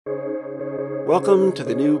Welcome to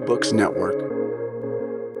the New Books Network.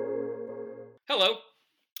 Hello,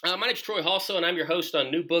 my name is Troy Halso, and I'm your host on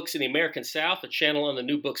New Books in the American South, a channel on the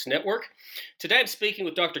New Books Network. Today I'm speaking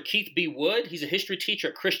with Dr. Keith B. Wood. He's a history teacher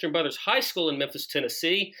at Christian Brothers High School in Memphis,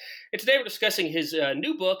 Tennessee. And today we're discussing his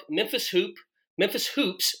new book, Memphis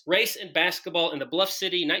Hoops, Race and Basketball in the Bluff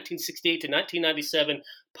City, 1968 to 1997,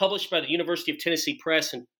 published by the University of Tennessee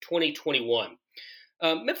Press in 2021.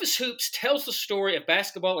 Memphis Hoops tells the story of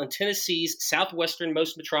basketball in Tennessee's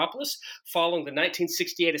southwesternmost metropolis following the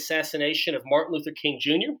 1968 assassination of Martin Luther King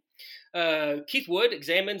Jr. Keith Wood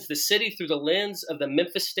examines the city through the lens of the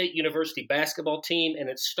Memphis State University basketball team and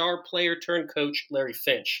its star player turned coach, Larry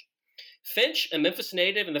Finch. Finch, a Memphis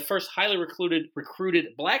native and the first highly recruited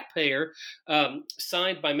black player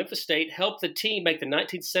signed by Memphis State, helped the team make the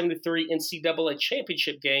 1973 NCAA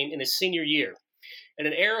championship game in his senior year. In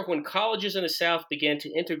an era when colleges in the South began to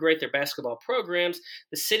integrate their basketball programs,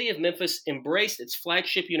 the city of Memphis embraced its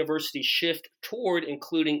flagship university's shift toward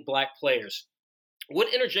including black players. Wood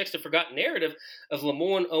interjects the forgotten narrative of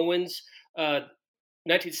Lemoyne Owens'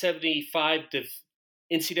 1975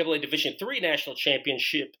 NCAA Division III national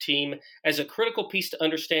championship team as a critical piece to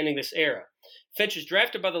understanding this era. Finch was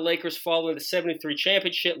drafted by the Lakers following the 73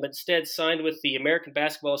 championship, but instead signed with the American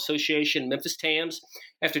Basketball Association Memphis Tams.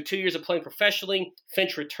 After 2 years of playing professionally,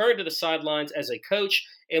 Finch returned to the sidelines as a coach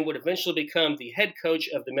and would eventually become the head coach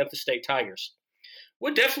of the Memphis State Tigers.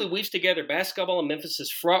 Wood definitely weaves together basketball and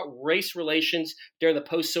Memphis's fraught race relations during the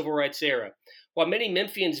post-civil rights era. While many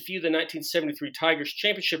Memphians view the 1973 Tigers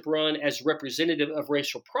championship run as representative of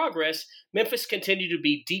racial progress, Memphis continued to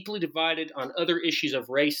be deeply divided on other issues of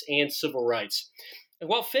race and civil rights. And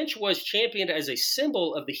while Finch was championed as a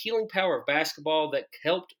symbol of the healing power of basketball that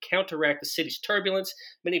helped counteract the city's turbulence,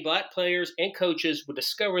 many black players and coaches would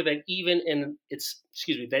discover that even its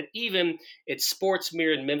sports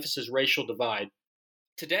mirrored Memphis's racial divide.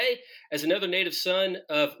 Today, as another native son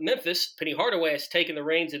of Memphis, Penny Hardaway has taken the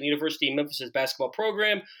reins of the University of Memphis' basketball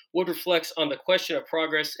program. Wood reflects on the question of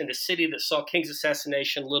progress in the city that saw King's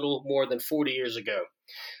assassination little more than 40 years ago.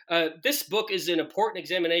 This book is an important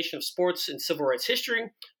examination of sports and civil rights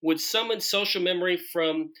history. Wood summons social memory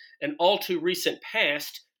from an all-too-recent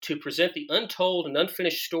past to present the untold and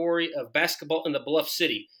unfinished story of basketball in the Bluff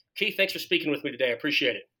City. Keith, thanks for speaking with me today. I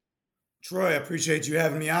appreciate it. Troy, I appreciate you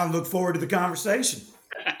having me on. Look forward to the conversation.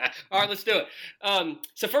 All right, let's do it.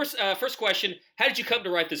 So first question, how did you come to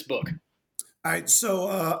write this book? All right, so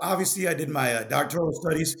obviously I did my doctoral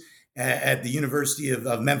studies at the University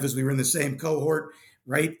of Memphis. We were in the same cohort,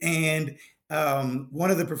 right? And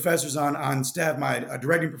one of the professors on staff, my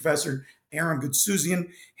directing professor, Aaron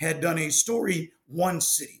Goodsouzian, had done a story, One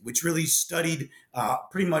City, which really studied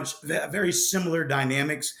pretty much very similar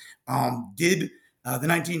dynamics. Did the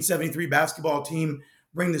 1973 basketball team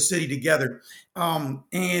bring the city together?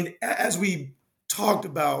 And as we talked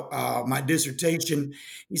about my dissertation,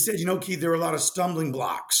 he said, Keith, there were a lot of stumbling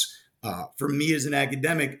blocks for me as an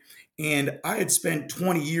academic. And I had spent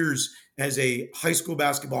 20 years as a high school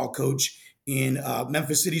basketball coach in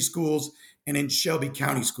Memphis City schools and in Shelby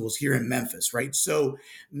County schools here in Memphis, right? So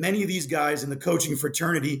many of these guys in the coaching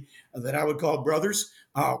fraternity that I would call brothers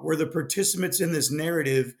were the participants in this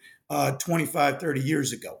narrative 25, 30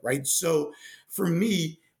 years ago, right? So for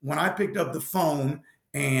me, when I picked up the phone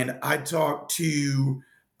and I talked to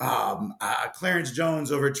Clarence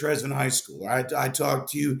Jones over at Tresvant High School, I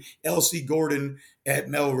talked to L.C. Gordon at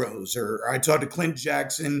Melrose, or I talked to Clint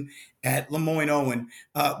Jackson at Lemoyne Owen.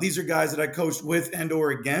 These are guys that I coached with and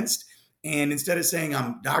or against. And instead of saying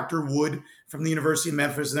I'm Dr. Wood from the University of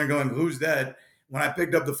Memphis, and they're going, who's that? When I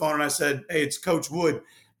picked up the phone and I said, hey, it's Coach Wood.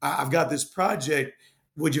 I've got this project.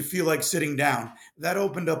 Would you feel like sitting down? That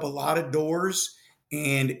opened up a lot of doors.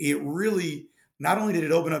 And it really, not only did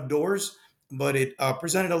it open up doors, but it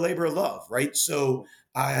presented a labor of love, right? So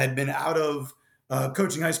I had been out of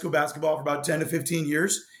coaching high school basketball for about 10 to 15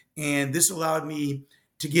 years. And this allowed me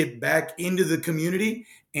to get back into the community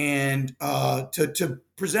and to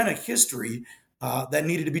present a history that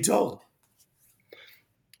needed to be told.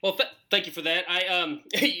 Well, thank you for that.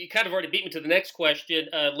 You kind of already beat me to the next question.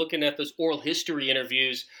 Looking at those oral history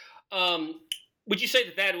interviews, would you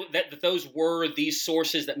say that those were these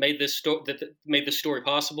sources that made this story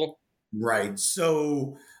possible? Right.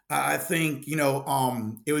 So I think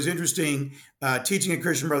it was interesting teaching at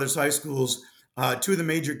Christian Brothers High Schools. Two of the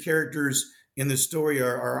major characters in the story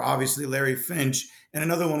are obviously Larry Finch, and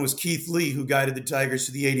another one was Keith Lee, who guided the Tigers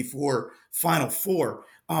to the '84 Final Four.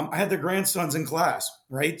 I had their grandsons in class,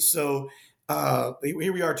 right? So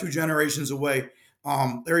here we are 2 generations away.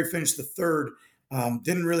 Larry Finch III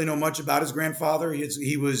didn't really know much about his grandfather.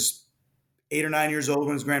 He was 8 or 9 years old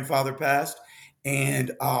when his grandfather passed.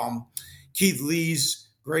 And Keith Lee's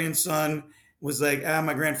grandson was like,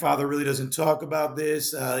 my grandfather really doesn't talk about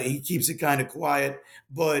this. He keeps it kind of quiet.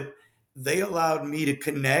 But they allowed me to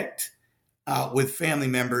connect with family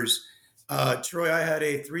members. Troy, I had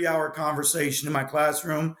a 3-hour conversation in my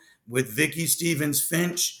classroom with Vicky Stevens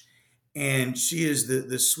Finch, and she is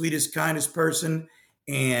the sweetest, kindest person.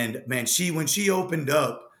 And man, when she opened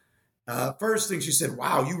up, first thing she said,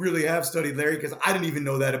 "Wow, you really have studied Larry," because I didn't even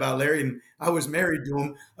know that about Larry, and I was married to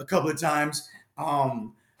him a couple of times.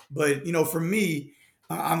 But for me,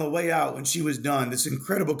 on the way out when she was done, this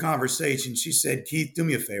incredible conversation, she said, "Keith, do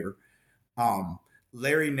me a favor. Um,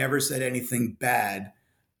 Larry never said anything bad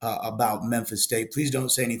about Memphis State. Please don't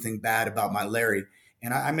say anything bad about my Larry."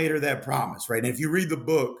 And I made her that promise, right? And if you read the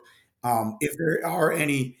book, if there are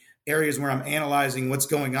any areas where I'm analyzing what's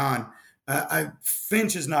going on,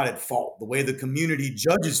 Finch is not at fault. The way the community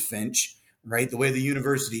judges Finch, right? The way the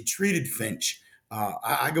university treated Finch,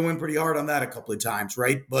 I go in pretty hard on that a couple of times,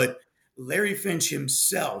 right? But Larry Finch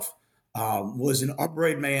himself was an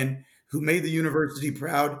upright man who made the university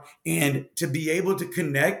proud, and to be able to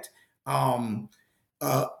connect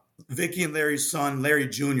uh, Vicky and Larry's son, Larry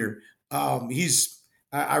Jr.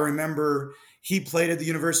 I remember he played at the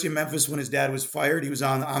University of Memphis when his dad was fired. He was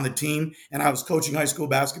on the team, and I was coaching high school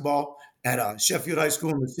basketball at Sheffield High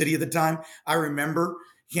School in the city at the time. I remember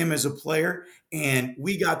him as a player, and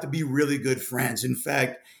we got to be really good friends. In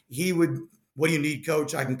fact, he would, "What do you need,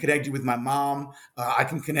 coach? I can connect you with my mom. I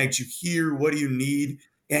can connect you here. What do you need?"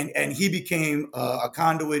 And he became a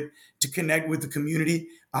conduit to connect with the community.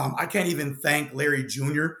 I can't even thank Larry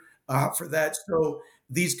Jr. For that. So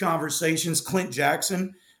these conversations, Clint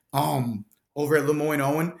Jackson over at Lemoyne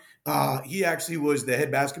Owen, he actually was the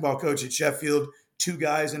head basketball coach at Sheffield, 2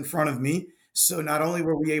 guys in front of me. So not only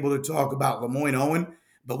were we able to talk about Lemoyne Owen,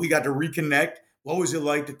 but we got to reconnect. What was it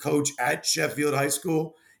like to coach at Sheffield High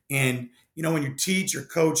School? And when you teach or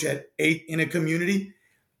coach at 8 in a community,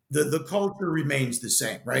 the culture remains the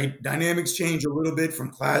same, right? Dynamics change a little bit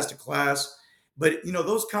from class to class, but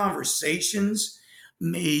those conversations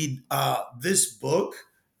made this book,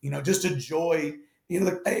 just a joy.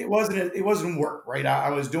 It wasn't work, right? I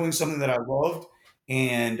was doing something that I loved,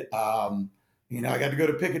 and I got to go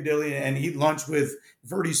to Piccadilly and eat lunch with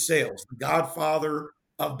Verdi Sales, the godfather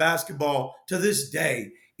of basketball. To this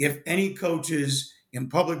day, if any coaches in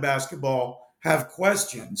public basketball have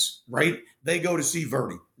questions, right, they go to see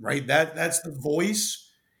Verdi, right? That's the voice.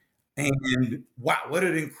 And wow, what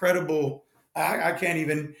an incredible! I can't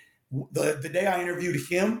even. The day I interviewed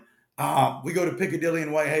him, we go to Piccadilly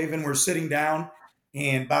in Whitehaven. We're sitting down,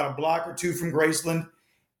 and about a block or two from Graceland,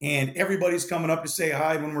 and everybody's coming up to say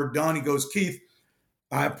hi. When we're done, he goes, "Keith,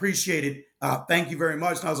 I appreciate it. Thank you very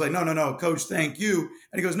much." And I was like, "No, Coach, thank you."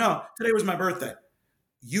 And he goes, "No, today was my birthday.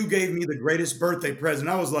 You gave me the greatest birthday present."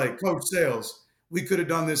 I was like, "Coach Sales, we could have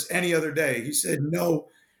done this any other day." He said, "No,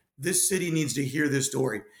 this city needs to hear this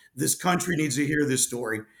story. This country needs to hear this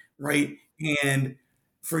story, right? And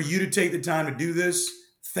for you to take the time to do this,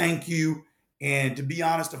 thank you." And to be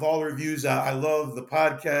honest, of all the reviews, I love the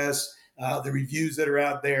podcast, the reviews that are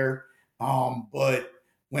out there. But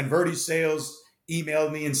when Verdi Sales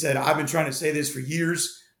emailed me and said, "I've been trying to say this for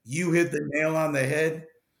years, you hit the nail on the head,"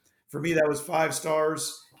 for me, that was 5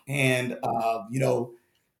 stars. And,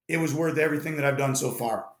 it was worth everything that I've done so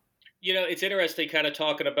far. It's interesting kind of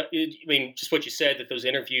talking about, just what you said, that those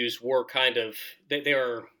interviews were kind of, they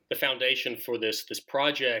are the foundation for this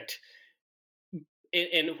project.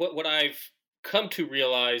 And what I've come to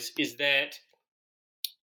realize is that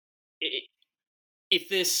if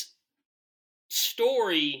this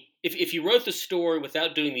story, if you wrote the story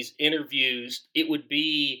without doing these interviews, it would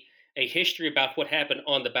be a history about what happened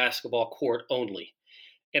on the basketball court only.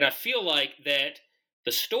 And I feel like that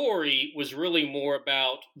the story was really more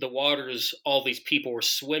about the waters all these people were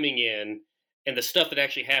swimming in, and the stuff that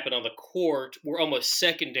actually happened on the court were almost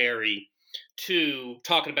secondary to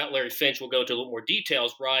talking about Larry Finch. We'll go into a little more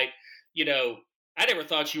details, right? I never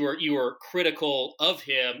thought you were critical of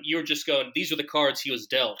him. You were just going, these are the cards he was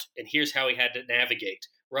dealt, and here's how he had to navigate,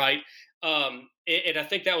 right? And I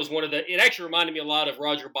think that was it actually reminded me a lot of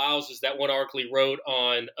Roger Biles' that one article he wrote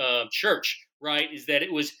on church, right? Is that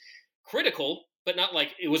it was critical, but not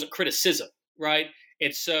like it wasn't criticism, right?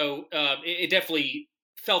 And so it definitely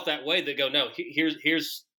felt that way. That go, no, here's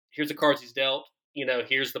the cards he's dealt.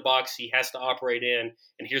 Here's the box he has to operate in,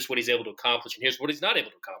 and here's what he's able to accomplish, and here's what he's not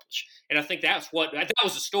able to accomplish. And I think that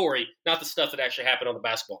was the story, not the stuff that actually happened on the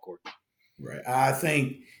basketball court. Right. I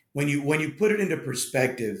think when you put it into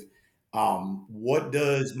perspective, what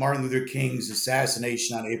does Martin Luther King's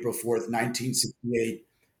assassination on April 4th, 1968,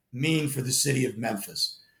 mean for the city of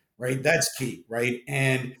Memphis, right? That's key, right?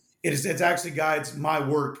 And it actually guides my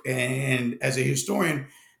work and as a historian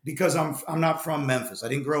because I'm not from Memphis. I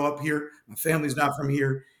didn't grow up here. My family's not from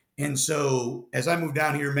here. And so as I moved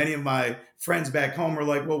down here, many of my friends back home were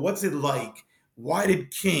like, well, what's it like? Why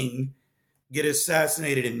did King get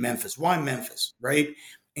assassinated in Memphis? Why Memphis? Right.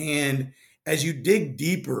 And as you dig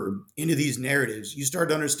deeper into these narratives, you start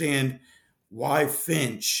to understand why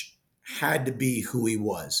Finch had to be who he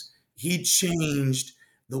was. He changed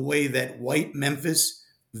the way that white Memphis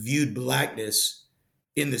viewed blackness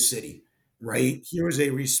in the city, right? He was a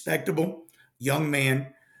respectable young man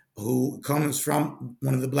who comes from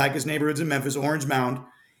one of the blackest neighborhoods in Memphis, Orange Mound,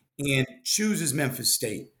 and chooses Memphis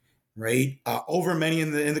State, right? Over many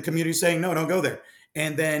in the community saying, no, don't go there.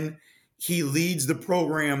 And then he leads the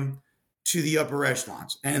program to the upper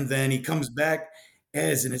echelons. And then he comes back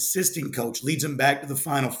as an assistant coach, leads them back to the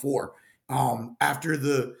Final Four. After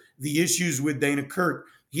the issues with Dana Kirk,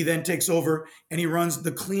 he then takes over and he runs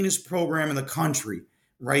the cleanest program in the country,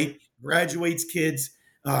 right? Graduates kids,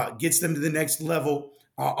 gets them to the next level.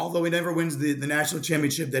 Although he never wins the national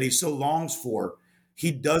championship that he so longs for,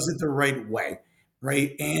 he does it the right way,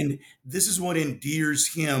 right? And this is what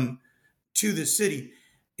endears him to the city.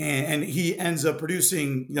 And he ends up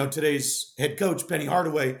producing, today's head coach, Penny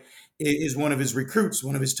Hardaway, is one of his recruits,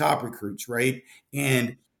 one of his top recruits, right?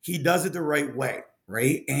 And he does it the right way,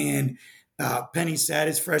 right? And Penny sat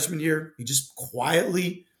his freshman year. He just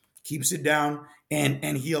quietly keeps it down,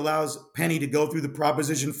 and he allows Penny to go through the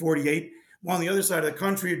Proposition 48. While on the other side of the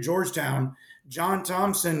country at Georgetown, John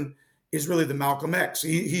Thompson is really the Malcolm X.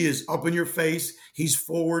 He is up in your face. He's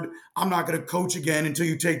forward. I'm not going to coach again until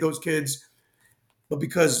you take those kids. But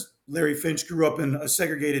because Larry Finch grew up in a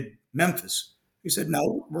segregated Memphis, he said,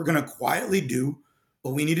 no, we're going to quietly do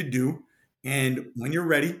what we need to do. And when you're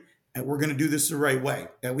ready, and we're going to do this the right way.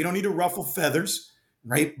 And we don't need to ruffle feathers,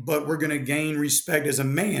 right? But we're going to gain respect as a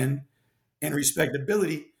man and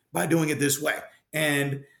respectability by doing it this way.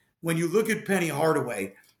 And when you look at Penny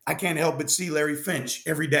Hardaway, I can't help but see Larry Finch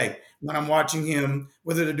every day when I'm watching him,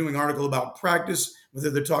 whether they're doing an article about practice, whether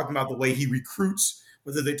they're talking about the way he recruits,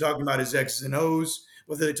 whether they're talking about his X's and O's,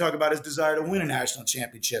 whether they talk about his desire to win a national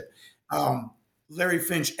championship. Larry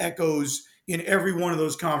Finch echoes in every one of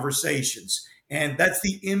those conversations. And that's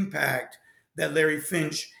the impact that Larry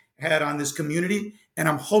Finch had on this community. And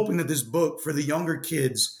I'm hoping that this book for the younger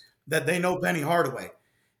kids, that they know Penny Hardaway,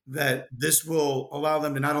 that this will allow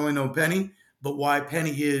them to not only know Penny, but why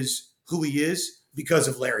Penny is who he is because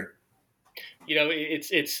of Larry.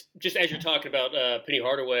 It's just as you're talking about Penny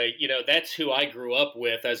Hardaway, that's who I grew up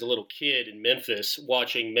with as a little kid in Memphis,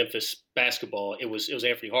 watching Memphis basketball. It was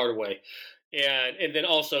Anthony Hardaway. And then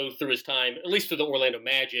also through his time, at least through the Orlando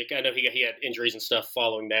Magic, I know he had injuries and stuff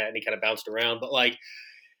following that, and he kind of bounced around. But I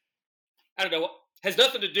don't know, has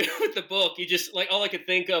nothing to do with the book. You just all I could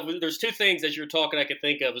think of. There's two things as you're talking I could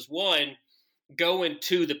think of is one, going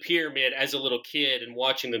to the pyramid as a little kid and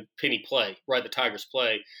watching the Penny play, right? The Tigers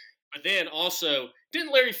play. But then also,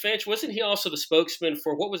 didn't Larry Finch? Wasn't he also the spokesman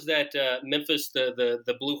for what was that Memphis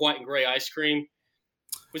the blue, white, and gray ice cream?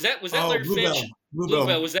 Was that Larry Blue Finch? Bell. Blue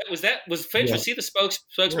Bell. Was Finch? Yeah. Was he the spokesman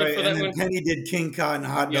Right. for And that then one? Penny did King Cotton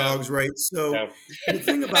hot dogs, right? So the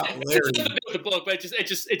thing about It's Larry, nothing to do with the book, but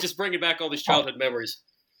it just bringing back all these childhood memories.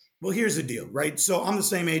 well, here's the deal, right? So I'm the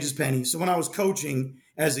same age as Penny. So when I was coaching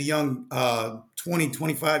as a young 20,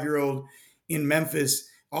 25-year-old in Memphis,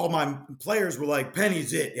 all my players were like,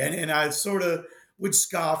 Penny's it. And I sort of would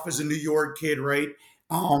scoff as a New York kid, right?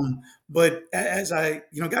 But as I,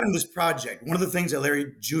 got in this project, one of the things that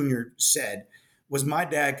Larry Jr. said was my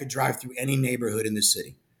dad could drive through any neighborhood in the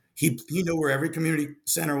city. He knew where every community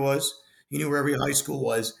center was. He knew where every high school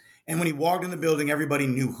was. And when he walked in the building, everybody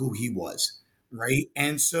knew who he was, right?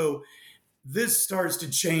 And so this starts to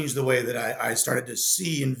change the way that I started to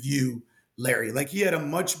see and view Larry. Like he had a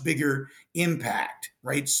much bigger impact,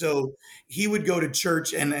 right? So he would go to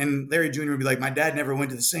church and Larry Jr. would be like, my dad never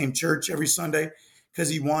went to the same church every Sunday because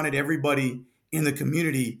he wanted everybody in the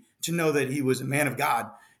community to know that he was a man of God.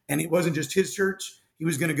 And it wasn't just his church. He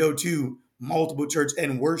was going to go to multiple churches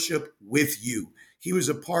and worship with you. He was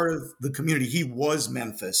a part of the community. He was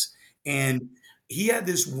Memphis. And he had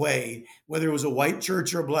this way, whether it was a white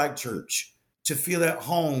church or a black church, to feel at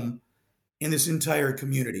home in this entire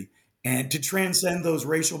community and to transcend those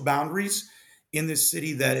racial boundaries in this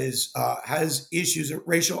city that is has issues,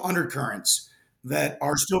 racial undercurrents that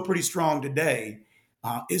are still pretty strong today,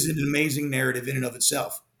 is an amazing narrative in and of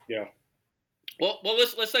itself. Yeah. Well,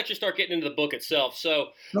 let's actually start getting into the book itself. So,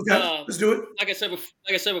 okay, let's do it. Like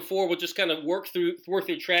I said before, we'll just kind of work through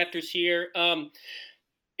chapters here.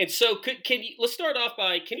 And so, let's start off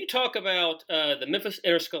by can you talk about the Memphis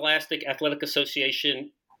Interscholastic Athletic Association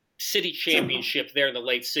City Sure. Championship there in the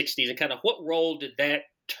late '60s, and kind of what role did that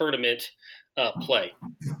tournament play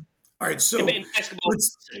All right, in, so in basketball?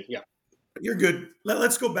 let's Yeah. you're good.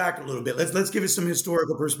 Let's go back a little bit. Let's give it some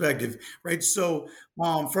historical perspective, right? So,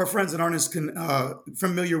 for our friends that aren't as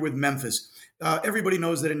familiar with Memphis, everybody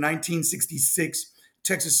knows that in 1966,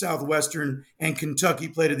 Texas Southwestern and Kentucky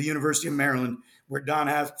played at the University of Maryland, where Don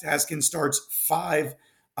Haskins starts five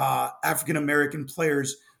African American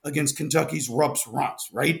players against Kentucky's Rupp's Runs.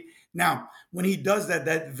 Right now, when he does that,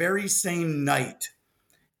 that very same night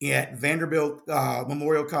at Vanderbilt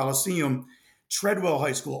Memorial Coliseum, Treadwell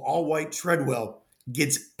High School, all white Treadwell,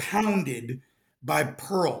 gets pounded by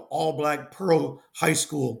Pearl, all black Pearl High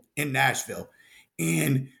School in Nashville.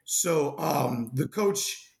 And so the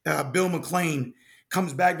coach, Bill McLean,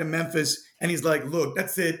 comes back to Memphis and he's like, look,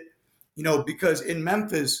 that's it. Because in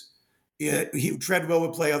Memphis, Treadwell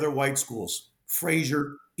would play other white schools,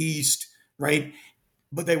 Fraser, East, right?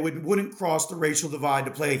 But they wouldn't cross the racial divide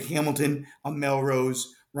to play a Hamilton, a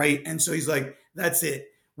Melrose, right? And so he's like, that's it.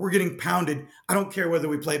 We're getting pounded. I don't care whether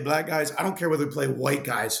we play black guys. I don't care whether we play white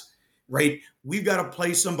guys, right? We've got to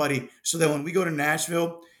play somebody so that when we go to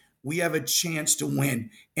Nashville, we have a chance to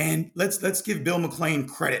win. And let's give Bill McLean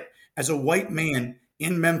credit. As a white man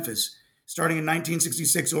in Memphis, starting in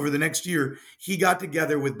 1966, over the next year, he got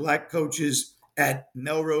together with black coaches at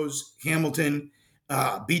Melrose, Hamilton,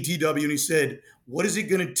 BTW, and he said, what is it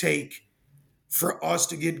going to take for us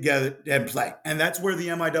to get together and play? And that's where the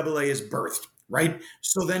MIAA is birthed, right?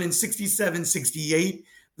 So then in 67, 68,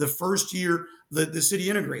 the first year, the city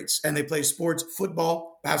integrates and they play sports,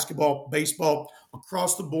 football, basketball, baseball,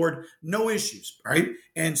 across the board, no issues, right?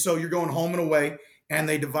 And so you're going home and away, and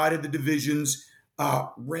they divided the divisions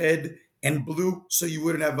red and blue so you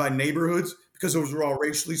wouldn't have by neighborhoods because those were all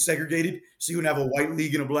racially segregated. So you would have a white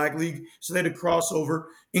league and a black league. So they had to cross over.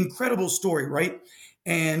 Incredible story, right?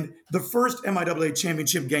 And the first MIAA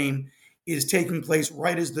championship game is taking place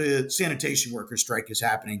right as the sanitation worker strike is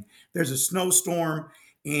happening. There's a snowstorm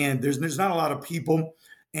and there's not a lot of people.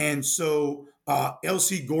 And so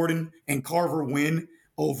LC Gordon and Carver win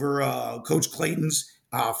over Coach Clayton's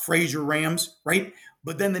Fraser Rams, right?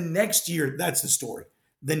 But then the next year, that's the story.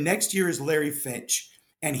 The next year is Larry Finch,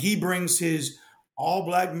 and he brings his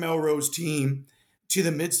all-black Melrose team to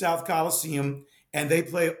the Mid-South Coliseum, and they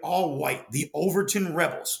play all white, the Overton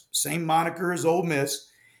Rebels, same moniker as Ole Miss,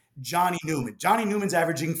 Johnny Newman. Johnny Newman's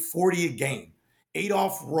averaging 40 a game.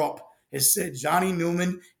 Adolph Rupp has said Johnny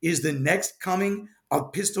Newman is the next coming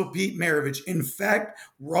of Pistol Pete Maravich. In fact,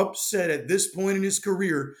 Rupp said at this point in his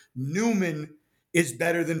career, Newman is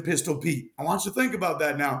better than Pistol Pete. I want you to think about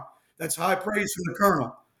that now. That's high praise from the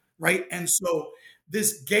Colonel, right? And so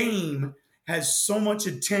this game has so much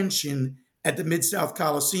attention at the Mid-South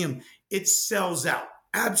Coliseum. It sells out.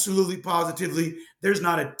 Absolutely, positively. There's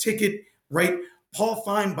not a ticket, right? Paul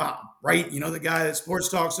Feinbaum, right? The guy that Sports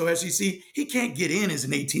Talk, so SEC, he can't get in as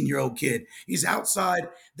an 18-year-old kid. He's outside.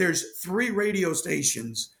 There's 3 radio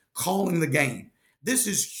stations calling the game. This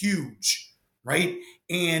is huge, right?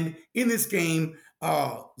 And in this game,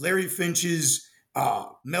 Larry Finch's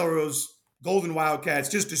Melrose Golden Wildcats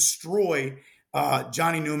just destroy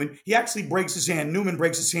Johnny Newman. He actually breaks his hand. Newman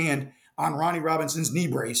breaks his hand on Ronnie Robinson's knee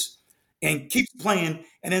brace and keeps playing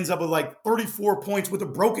and ends up with like 34 points with a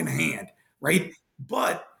broken hand, right?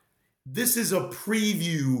 But this is a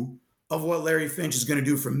preview of what Larry Finch is going to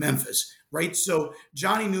do for Memphis, right? So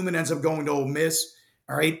Johnny Newman ends up going to Ole Miss,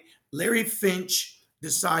 all right? Larry Finch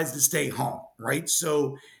decides to stay home, right?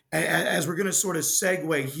 So as we're going to sort of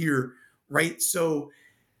segue here, right? So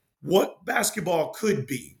what basketball could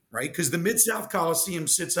be, right? Because the Mid-South Coliseum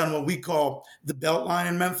sits on what we call the Beltline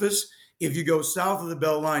in Memphis. If you go south of the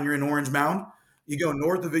Beltline, you're in Orange Mound. You go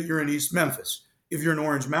north of it, you're in East Memphis. If you're in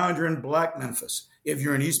Orange Mound, you're in Black Memphis. If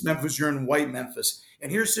you're in East Memphis, you're in White Memphis. And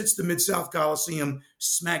here sits the Mid-South Coliseum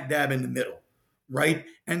smack dab in the middle, right?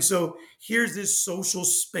 And so here's this social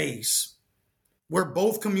space where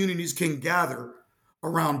both communities can gather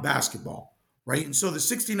around basketball, right? And so the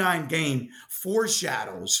 69 game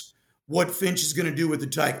foreshadows what Finch is going to do with the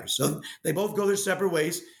Tigers. So they both go their separate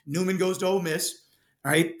ways. Newman goes to Ole Miss,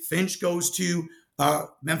 all right? Finch goes to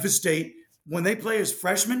Memphis State. When they play as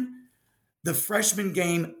freshmen, the freshman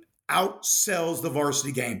game outsells the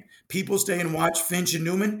varsity game. People stay and watch Finch and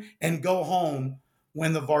Newman and go home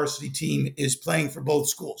when the varsity team is playing for both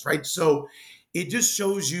schools, right? So it just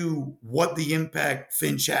shows you what the impact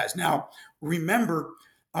Finch has. Now, remember,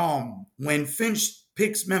 when Finch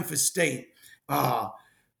picks Memphis State,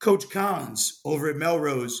 Coach Collins over at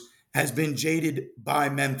Melrose has been jaded by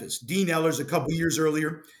Memphis. Dean Ellers, a couple years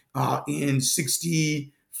earlier, in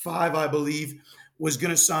 65, I believe, was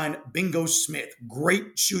going to sign Bingo Smith,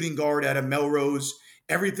 great shooting guard out of Melrose.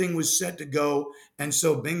 Everything was set to go. And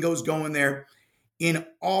so Bingo's going there. In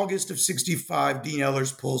August of 65, Dean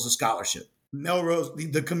Ellers pulls a scholarship. Melrose,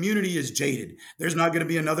 the community is jaded. There's not going to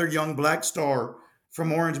be another young black star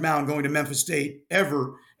from Orange Mound going to Memphis State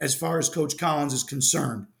ever, as far as Coach Collins is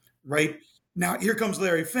concerned, right? Now, here comes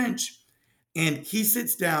Larry Finch, and he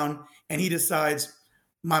sits down and he decides,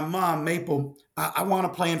 my mom, Maple, I want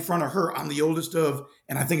to play in front of her. I'm the oldest of,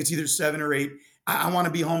 and I think it's either 7 or 8. I want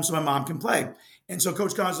to be home so my mom can play. And so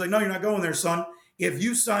Coach Collins is like, no, you're not going there, son. If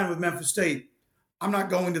you sign with Memphis State, I'm not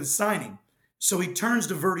going to the signing. So he turns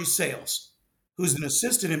to Verdi Sales, who's an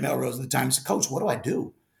assistant in Melrose at the time. He said, Coach, what do I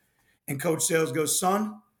do? And Coach Sales goes,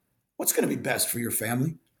 son, what's going to be best for your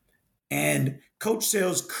family? And Coach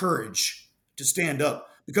Sales' courage to stand up,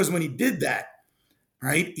 because when he did that,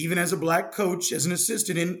 right, even as a black coach, as an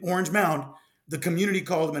assistant in Orange Mound, the community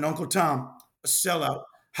called him an Uncle Tom, a sellout.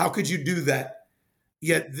 How could you do that?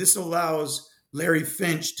 Yet this allows Larry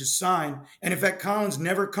Finch to sign. And in fact, Collins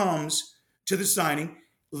never comes to the signing,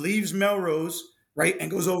 leaves Melrose, right,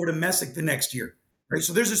 and goes over to Messick the next year, right?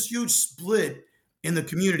 So there's this huge split in the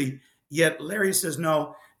community. Yet Larry says,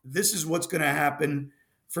 no, this is what's going to happen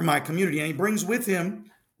for my community. And he brings with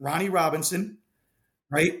him Ronnie Robinson,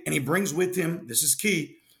 right? And he brings with him, this is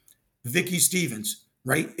key, Vicky Stevens,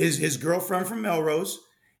 right? Is his girlfriend from Melrose.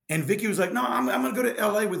 And Vicky was like, no, I'm going to go to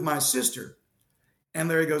LA with my sister. And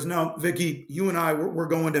Larry goes, no, Vicky, you and I, we're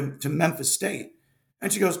going to Memphis State.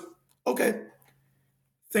 And she goes, okay,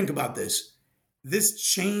 think about this. This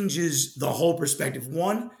changes the whole perspective.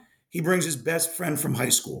 One, he brings his best friend from high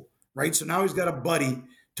school, right? So now he's got a buddy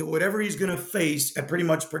to whatever he's going to face at pretty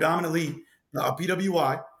much predominantly a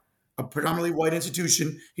PWI, a predominantly white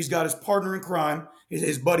institution. He's got his partner in crime,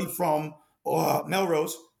 his buddy from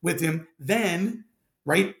Melrose with him. Then,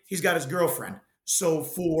 right, he's got his girlfriend. So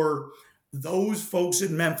for those folks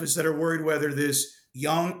in Memphis that are worried whether this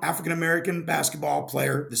young African-American basketball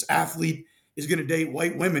player, this athlete, is going to date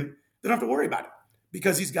white women, they don't have to worry about it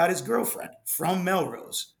because he's got his girlfriend from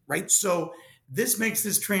Melrose, right? So this makes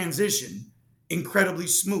this transition incredibly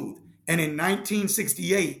smooth. And in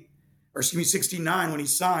 1968, or excuse me, 69, when he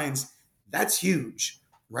signs, that's huge,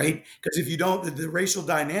 right? Because if you don't, the racial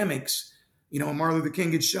dynamics, when Martin Luther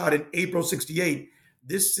King gets shot in April 68,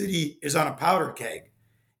 this city is on a powder keg.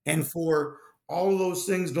 And for all of those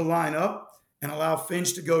things to line up and allow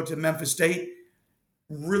Finch to go to Memphis State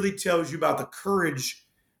really tells you about the courage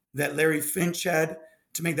that Larry Finch had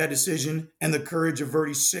to make that decision and the courage of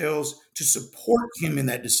Verdi Sales to support him in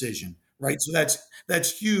that decision, right? So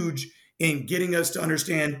that's huge in getting us to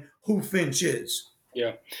understand who Finch is.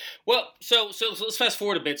 Yeah. Well, so let's fast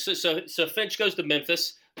forward a bit. So Finch goes to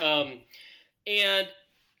Memphis, and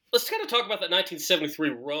let's kind of talk about that 1973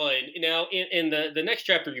 run. Now, in the next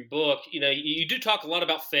chapter of your book, you do talk a lot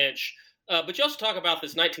about Finch, but you also talk about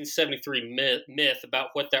this 1973 myth about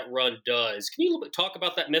what that run does. Can you talk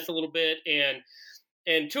about that myth a little bit, and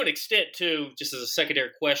to an extent too, just as a secondary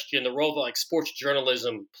question, the role that sports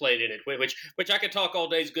journalism played in it, which I could talk all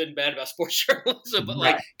day is good and bad about sports journalism,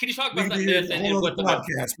 but can you talk about that myth and what the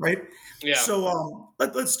podcast, right? Yeah. So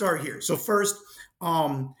let's start here. So first,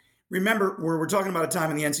 remember, we're talking about a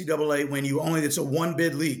time in the NCAA when it's a one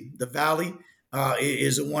bid league. The Valley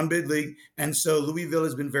is a one bid league. And so Louisville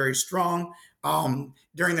has been very strong.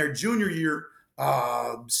 During their junior year,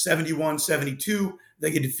 71-72, they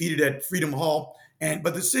get defeated at Freedom Hall.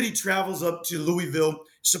 But the city travels up to Louisville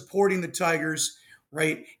supporting the Tigers,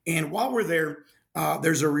 right? And while we're there,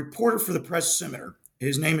 there's a reporter for the Press Scimitar.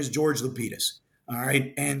 His name is George Lapidus, all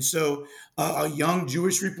right? And so a young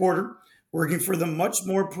Jewish reporter working for the much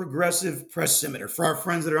more progressive Press Scimitar. For our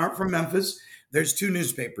friends that aren't from Memphis, there's 2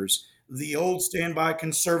 newspapers. The old standby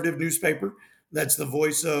conservative newspaper, that's the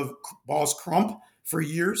voice of Boss Crump for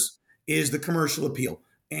years, is the Commercial Appeal.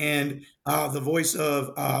 And the voice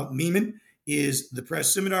of Meiman is the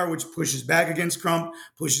Press Scimitar, which pushes back against Crump,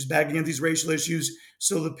 pushes back against these racial issues.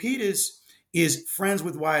 So Lapidus is friends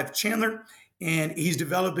with Wyeth Chandler, and he's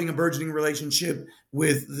developing a burgeoning relationship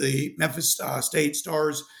with the Memphis State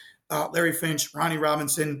stars, Larry Finch, Ronnie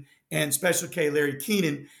Robinson, and Special K, Larry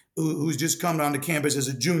Keenan, who's just come onto campus as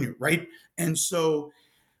a junior, right? And so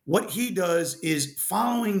what he does is,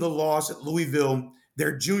 following the loss at Louisville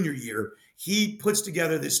their junior year, he puts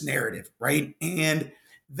together this narrative, right? And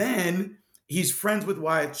then he's friends with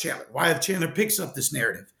Wyeth Chandler. Wyeth Chandler picks up this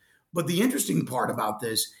narrative. But the interesting part about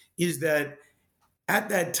this is that at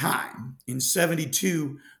that time, in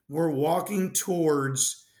 72, we're walking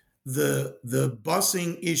towards the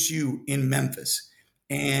busing issue in Memphis.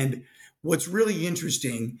 And what's really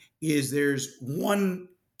interesting is there's one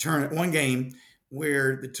game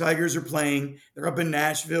where the Tigers are playing. They're up in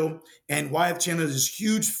Nashville, and Wyeth Chandler is this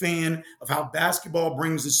huge fan of how basketball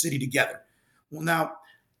brings the city together. Well, now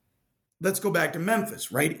let's go back to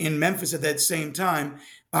Memphis, right? In Memphis at that same time,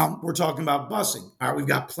 we're talking about busing. All right, we've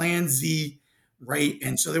got Plan Z, right?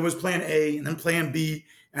 And so there was Plan A and then Plan B,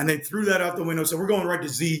 and they threw that out the window. So we're going right to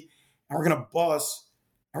Z, and we're going to bus,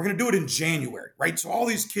 and we're going to do it in January, right? So all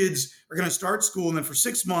these kids are going to start school, and then for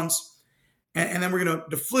 6 months, and then we're going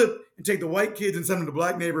to flip and take the white kids and send them to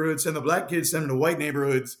black neighborhoods, send the black kids, send them to white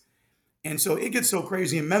neighborhoods. And so it gets so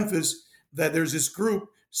crazy in Memphis that there's this group,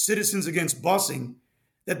 Citizens Against Busing,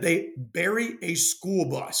 that they bury a school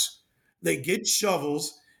bus. They get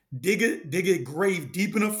shovels, dig a grave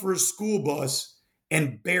deep enough for a school bus,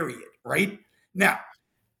 and bury it, right? Now,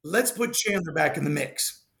 let's put Chandler back in the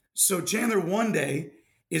mix. So Chandler one day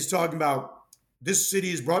is talking about this city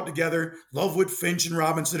is brought together. Love what Finch and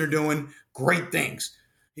Robinson are doing. Great things.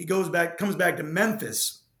 He comes back to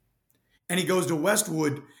Memphis, and he goes to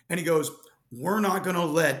Westwood, and he goes, we're not going to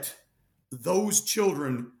let those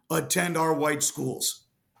children attend our white schools.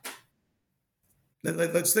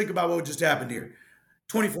 Let's think about what just happened here.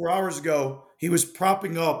 24 hours ago, he was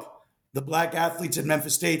propping up the black athletes at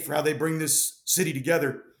Memphis State for how they bring this city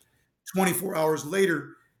together. 24 hours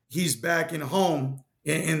later, he's back in the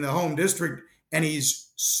home district, and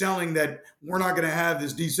he's selling that we're not going to have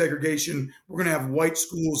this desegregation. We're going to have white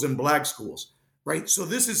schools and black schools, right? So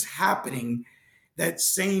this is happening that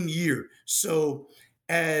same year. So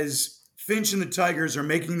as Finch and the Tigers are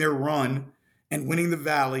making their run and winning the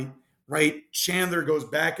Valley, right, Chandler goes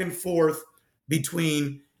back and forth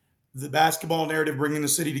between the basketball narrative bringing the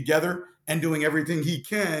city together and doing everything he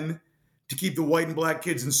can to keep the white and black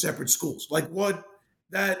kids in separate schools.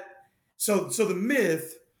 So the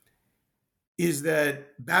myth is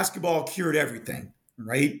that basketball cured everything,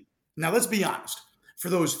 right? Now, let's be honest. For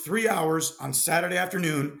those 3 hours on Saturday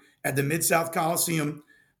afternoon at the Mid-South Coliseum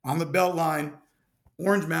on the Beltline,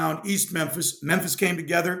 Orange Mound, East Memphis came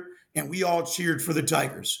together, and we all cheered for the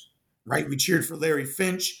Tigers, right? We cheered for Larry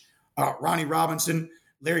Finch, Ronnie Robinson,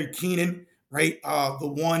 Larry Keenan, right? The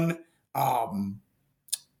one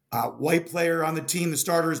white player on the team, the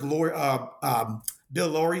starter is Bill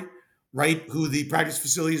Laurie, right? Who the practice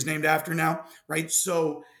facility is named after now, right?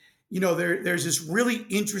 So, there's this really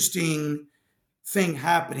interesting thing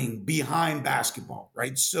happening behind basketball,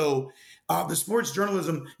 right? So the sports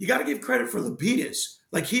journalism, you got to give credit for Lapidus.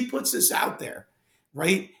 Like, he puts this out there,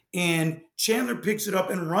 right? And Chandler picks it up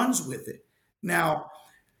and runs with it. Now,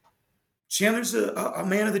 Chandler's a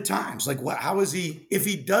man of the times. Like, how is he, if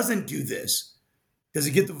he doesn't do this, does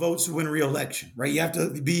he get the votes to win re-election, right? You have to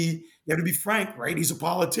be frank, right? He's a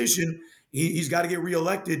politician. He's got to get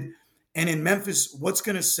reelected. And in Memphis, what's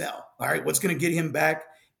going to sell? All right, what's going to get him back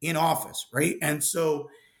in office, right? And so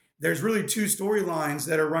there's really two storylines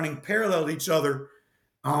that are running parallel to each other,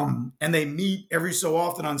 and they meet every so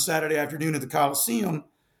often on Saturday afternoon at the Coliseum.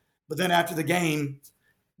 But then after the game,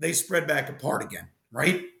 they spread back apart again,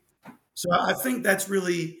 right? So I think that's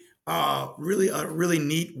really a really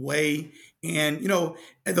neat way. And,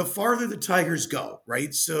 the farther the Tigers go,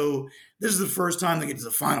 right? So this is the first time they get to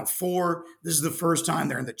the Final Four. This is the first time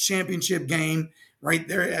they're in the championship game, right?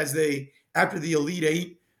 After the Elite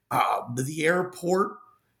Eight, the airport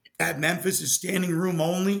at Memphis is standing room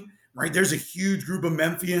only, right? There's a huge group of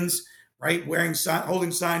Memphians, right?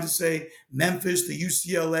 Holding signs that say Memphis, the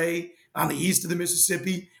UCLA on the east of the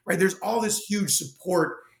Mississippi, right? There's all this huge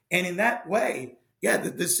support. And in that way, yeah,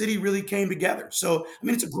 the city really came together. So,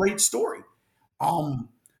 it's a great story.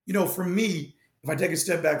 For me, if I take a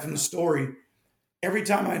step back from the story, every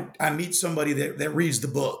time I meet somebody that reads the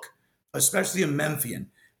book, especially a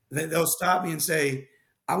Memphian, they'll stop me and say,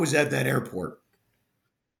 I was at that airport.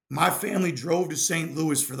 My family drove to St.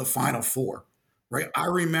 Louis for the Final Four, right? I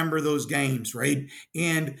remember those games, right?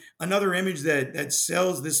 And another image that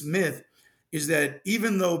sells this myth is that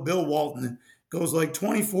even though Bill Walton goes like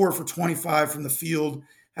 24 for 25 from the field,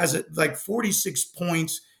 has like 46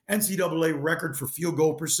 points, NCAA record for field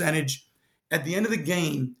goal percentage, at the end of the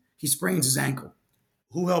game, he sprains his ankle.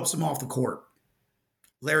 Who helps him off the court?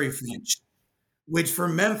 Larry Finch, which for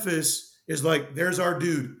Memphis is like, there's our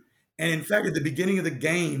dude. And in fact, at the beginning of the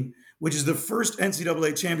game, which is the first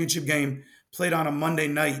NCAA championship game played on a Monday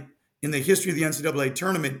night in the history of the NCAA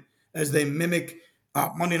tournament, as they mimic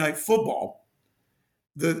Monday Night Football,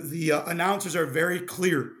 the announcers are very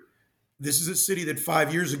clear. This is a city that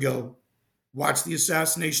 5 years ago watched the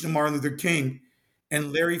assassination of Martin Luther King,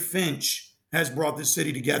 and Larry Finch, has brought this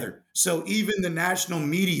city together. So even the national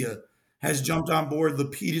media has jumped on board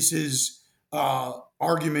Lapidus's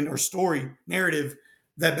argument or story narrative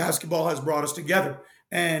that basketball has brought us together.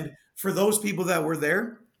 And for those people that were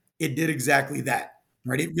there, it did exactly that,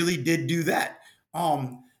 right? It really did do that.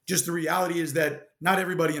 Just the reality is that not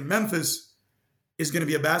everybody in Memphis is going to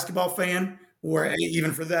be a basketball fan, or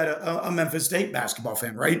even for that, a Memphis State basketball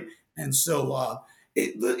fan, right? And so,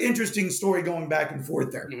 interesting story going back and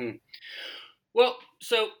forth there. Mm-hmm. Well,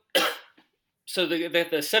 so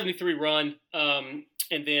the 73 run, and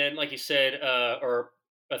then, like you said, or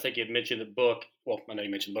I think you had mentioned the book. Well, I know you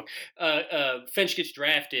mentioned the book. Finch gets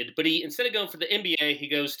drafted, but he, instead of going for the NBA, he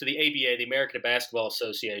goes to the ABA, the American Basketball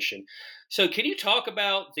Association. So can you talk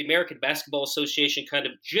about the American Basketball Association kind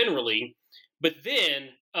of generally, but then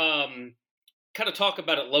kind of talk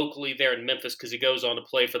about it locally there in Memphis, because he goes on to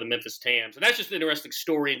play for the Memphis Tams. And that's just an interesting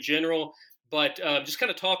story in general. But just kind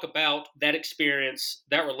of talk about that experience,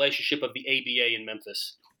 that relationship of the ABA in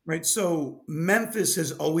Memphis. Right. So Memphis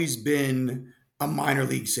has always been a minor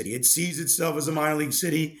league city. It sees itself as a minor league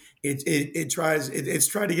city. It's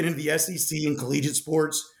tried to get into the SEC and collegiate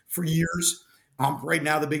sports for years. Right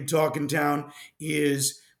now, the big talk in town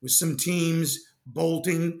is with some teams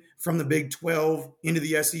bolting from the Big 12 into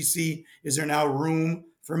the SEC. Is there now room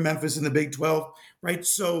for Memphis in the Big 12? Right.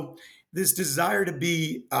 So this desire to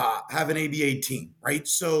be have an ABA team, right?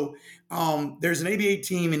 So there's an ABA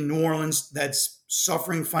team in New Orleans that's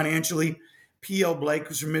suffering financially. P.L. Blake,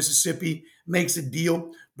 who's from Mississippi, makes a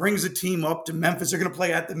deal, brings a team up to Memphis. They're going to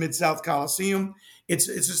play at the Mid-South Coliseum. It's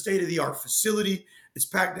a state-of-the-art facility. It's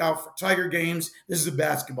packed out for Tiger games. This is a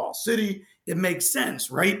basketball city. It makes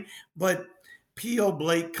sense, right? But P.L.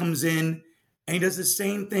 Blake comes in and he does the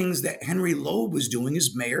same things that Henry Loeb was doing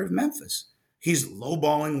as mayor of Memphis. He's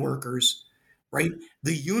lowballing workers, right?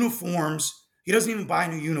 The uniforms, he doesn't even buy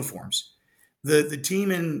new uniforms. The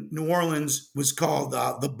team in New Orleans was called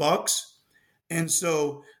the Bucks. And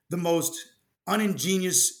so the most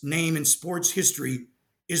uningenious name in sports history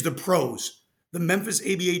is the Pros. The Memphis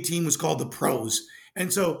ABA team was called the Pros.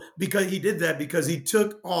 And so because he did that, because he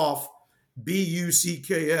took off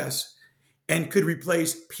BUCKS and could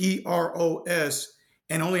replace PROS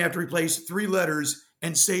and only have to replace 3 letters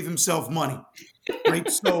and save himself money, right?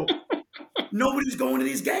 So nobody's going to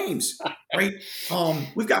these games, right?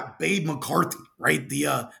 We've got Babe McCarthy, right?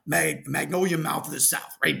 The Magnolia Mouth of the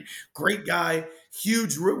South, right? Great guy,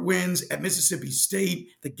 huge wins at Mississippi State.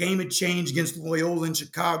 The game had changed against Loyola in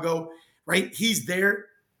Chicago, right? He's there.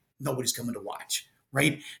 Nobody's coming to watch,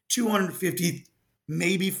 right? 250,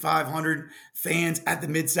 maybe 500 fans at the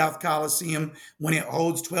Mid-South Coliseum when it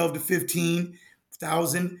holds 12 to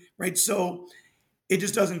 15,000, right? So it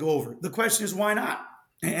just doesn't go over. The question is, why not?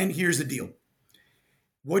 And here's the deal.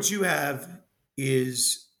 What you have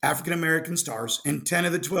is African-American stars, and 10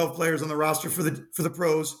 of the 12 players on the roster for the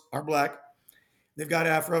Pros are black. They've got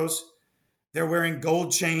afros. They're wearing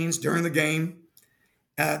gold chains during the game.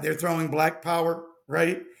 They're throwing black power,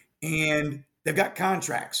 right? And they've got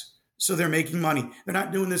contracts. So they're making money. They're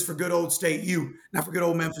not doing this for good old State U, not for good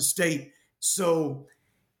old Memphis State. So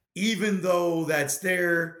even though that's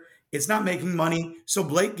there, it's not making money. So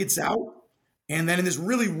Blake gets out. And then in this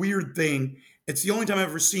really weird thing, it's the only time I've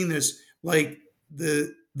ever seen this, like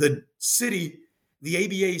the city, the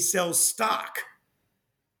ABA sells stock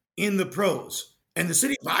in the Pros. And the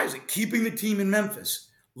city buys it, keeping the team in Memphis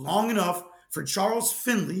long enough for Charles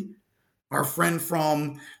Finley, our friend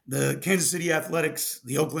from the Kansas City Athletics,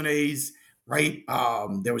 the Oakland A's, right?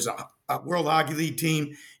 There was a World Hockey League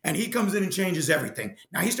team, and he comes in and changes everything.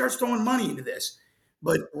 Now he starts throwing money into this,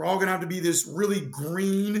 but we're all going to have to be this really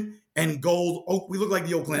green and gold. We look like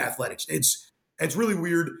the Oakland Athletics. It's really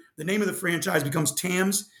weird. The name of the franchise becomes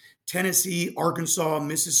Tams, Tennessee, Arkansas,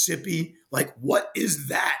 Mississippi. Like, what is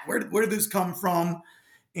that? Where did this come from?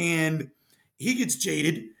 And he gets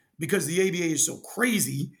jaded because the ABA is so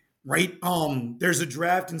crazy, right? There's a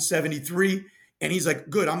draft in 73, and he's like,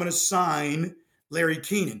 good, I'm going to sign Larry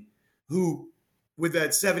Keenan, who, with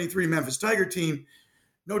that 73 Memphis Tiger team,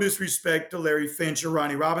 no disrespect to Larry Finch or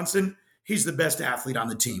Ronnie Robinson, he's the best athlete on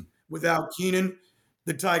the team. Without Keenan,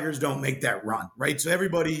 the Tigers don't make that run, right? So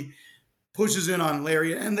everybody pushes in on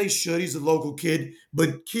Larry, and they should. He's a local kid,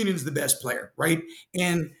 but Keenan's the best player, right?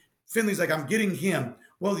 And Finley's like, I'm getting him.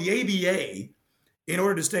 Well, the ABA, in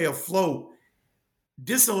order to stay afloat,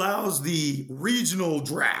 disallows the regional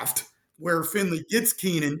draft where Finley gets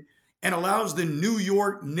Keenan and allows the New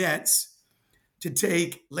York Nets to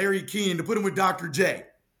take Larry Keenan to put him with Dr. J.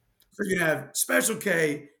 So you're going to have Special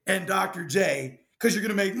K and Dr. J because you're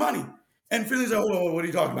going to make money. And Finley's like, oh, what are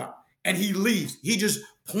you talking about? And he leaves. He just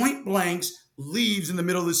point blanks leaves in the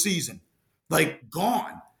middle of the season. like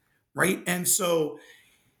gone, right? And so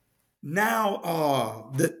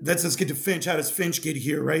now let's get to Finch. How does Finch get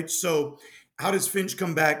here, right? So how does Finch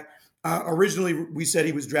come back? Originally, we said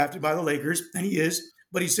he was drafted by the Lakers, and he is,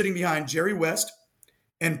 but he's sitting behind Jerry West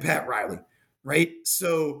and Pat Riley, right?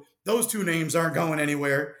 So those two names aren't going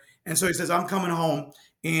anywhere. And so he says, I'm coming home.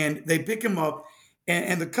 And they pick him up.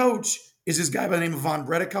 And the coach is this guy by the name of Von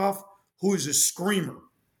Bredikoff, who is a screamer.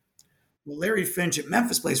 Well, Larry Finch at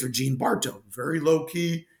Memphis plays for Gene Bartow. Very low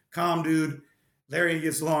key, calm dude. Larry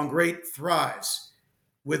gets along great, thrives.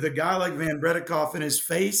 With a guy like Van Bredikoff in his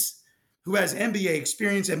face, who has NBA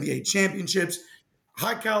experience, NBA championships,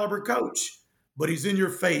 high caliber coach, but he's in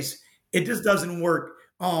your face. It just doesn't work.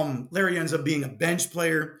 Larry ends up being a bench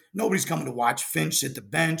player. Nobody's coming to watch Finch at the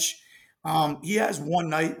bench. He has one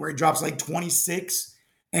night where he drops like 26.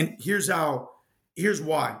 And here's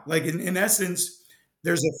why. Like in essence,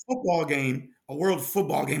 there's a football game, a world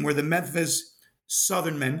football game where the Memphis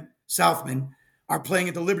Southmen are playing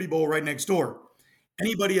at the Liberty Bowl right next door.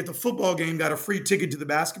 Anybody at the football game got a free ticket to the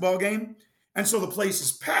basketball game. And so the place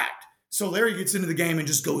is packed. So Larry gets into the game and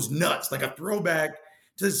just goes nuts, like a throwback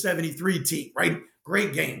to the 73 team, right?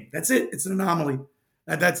 Great game. That's it. It's an anomaly.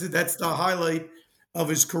 That's it. That's the highlight of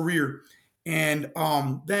his career. And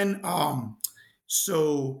I'm trying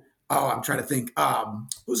to think.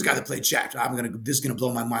 Who's the guy that played Shaq? This is gonna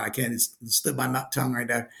blow my mind. I can't. It's slip my tongue right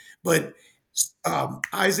now. But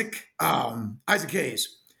Isaac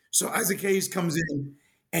Hayes. So Isaac Hayes comes in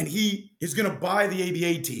and he is gonna buy the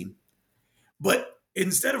ABA team, but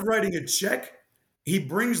instead of writing a check, he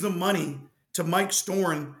brings the money to Mike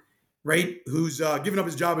Storn, right? Who's given up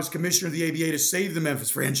his job as commissioner of the ABA to save the Memphis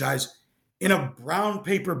franchise in a brown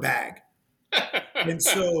paper bag. And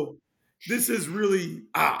so this is really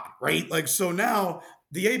odd, right? Like, so now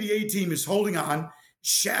the ABA team is holding on.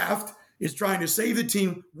 Shaft is trying to save the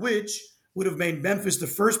team, which would have made Memphis the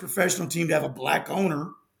first professional team to have a black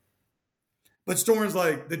owner. But Storm's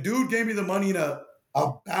like, the dude gave me the money in a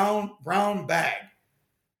brown bag.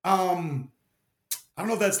 I don't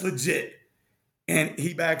know if that's legit. And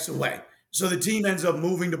he backs away. So the team ends up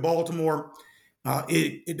moving to Baltimore.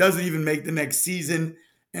 It doesn't even make the next season.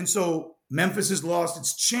 And so Memphis has lost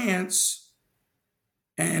its chance.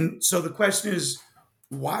 And so the question is,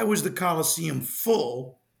 why was the Coliseum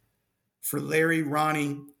full for Larry,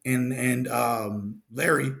 Ronnie, and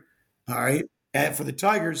Larry, all right, and for the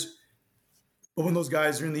Tigers? But when those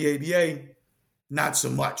guys are in the ABA, not so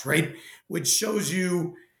much, right? Which shows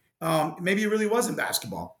you maybe it really wasn't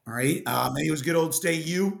basketball, all right? Maybe it was good old State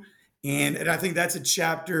U. And I think that's a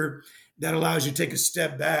chapter that allows you to take a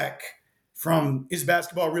step back from, is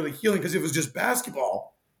basketball really healing? Because if it was just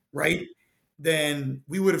basketball, right, then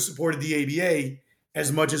we would have supported the ABA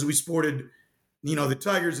as much as we supported, the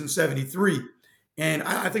Tigers in 73. And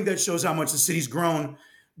I think that shows how much the city's grown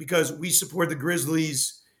because we support the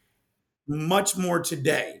Grizzlies much more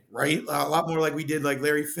today, right? A lot more like we did like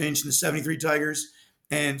Larry Finch and the 73 Tigers.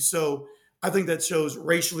 And so I think that shows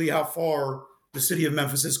racially how far the city of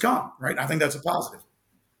Memphis has come, right? I think that's a positive.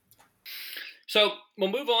 So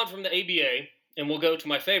we'll move on from the ABA and we'll go to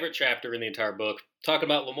my favorite chapter in the entire book, talking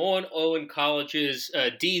about Lemoyne-Owen College's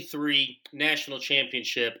D3 national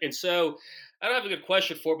championship. And so I don't have a good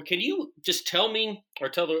question for it, but can you just tell me or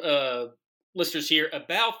tell the listeners here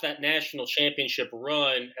about that national championship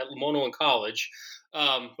run at Lemoyne-Owen College?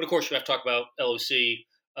 But of course, you have to talk about LOC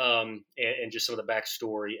and just some of the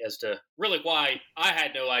backstory as to really why I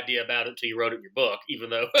had no idea about it until you wrote it in your book, even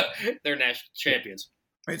though they're national champions.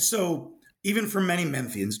 Right. So even for many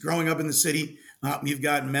Memphians growing up in the city, you've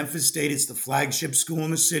got Memphis State. It's the flagship school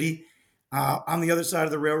in the city. On the other side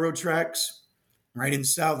of the railroad tracks, right in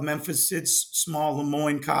South Memphis, sits small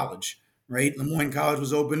Lemoyne College. Right, Lemoyne College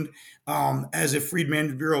was opened as a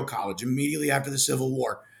Freedmen's Bureau college immediately after the Civil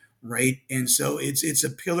War. Right, and so it's a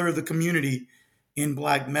pillar of the community in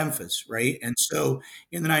Black Memphis, right? And so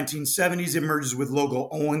in the 1970s, it merges with local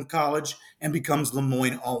Owen College and becomes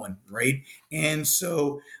Lemoyne-Owen, right? And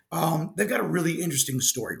so they've got a really interesting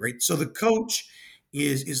story, right? So the coach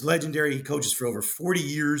is legendary. He coaches for over 40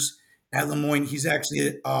 years at Lemoyne. He's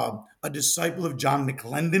actually a disciple of John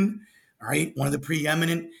McClendon, all right? One of the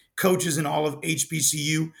preeminent coaches in all of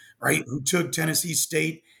HBCU, right? Who took Tennessee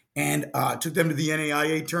State and took them to the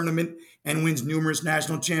NAIA tournament and wins numerous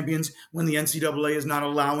national champions when the NCAA is not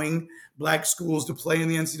allowing Black schools to play in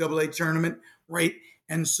the NCAA tournament, right?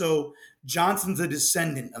 And so Johnson's a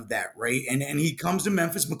descendant of that, right? And he comes to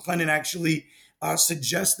Memphis. McClendon actually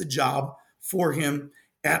suggests the job for him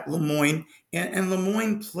at Lemoyne. And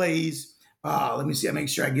Lemoyne plays, let me see, I make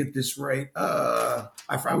sure I get this right. I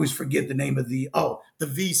always forget the name of the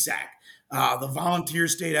VSAC. the Volunteer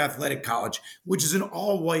State Athletic College, which is an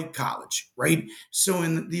all-white college, right? So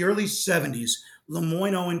in the early 70s,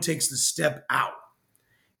 Lemoyne-Owen takes the step out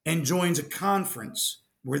and joins a conference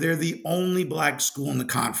where they're the only black school in the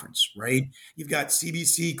conference, right? You've got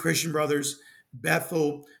CBC, Christian Brothers,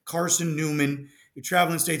 Bethel, Carson Newman. You're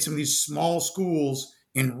traveling state, some of these small schools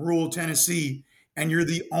in rural Tennessee, and you're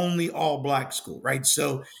the only all black school, right?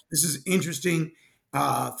 So this is interesting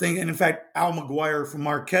thing. And in fact, Al McGuire from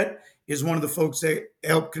Marquette is one of the folks that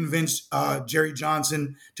helped convince Jerry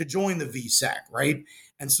Johnson to join the VSAC, right?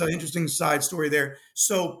 And so interesting side story there.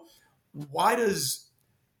 So why does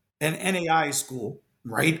an NAI school,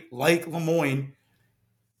 right, like Lemoyne,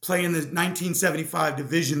 play in the 1975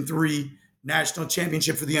 Division III National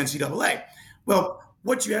Championship for the NCAA? Well,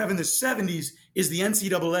 what you have in the 70s is the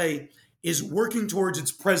NCAA is working towards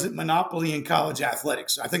its present monopoly in college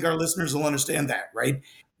athletics. I think our listeners will understand that, right?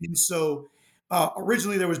 And so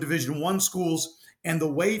originally there was Division I schools, and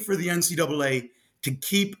the way for the NCAA to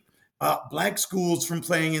keep black schools from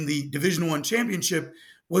playing in the Division I championship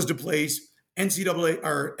was to place NCAA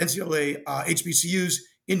HBCUs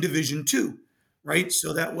in Division II, right?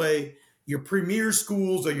 So that way your premier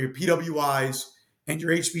schools are your PWIs and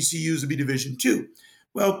your HBCUs would be Division II.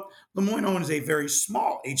 Well, Lemoyne-Owen is a very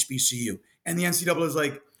small HBCU, and the NCAA is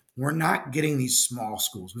like, we're not getting these small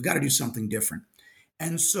schools. We've got to do something different.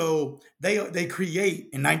 And so they create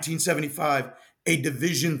in 1975 a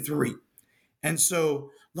Division III. And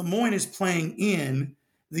so Lemoyne is playing in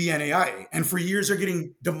the NAIA, and for years they're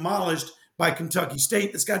getting demolished by Kentucky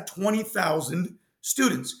State that's got 20,000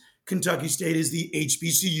 students. Kentucky State is the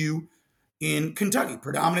HBCU in Kentucky,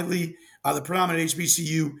 predominantly the predominant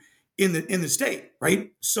HBCU in the state,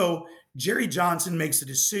 right? So Jerry Johnson makes a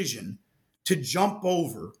decision to jump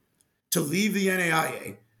over, to leave the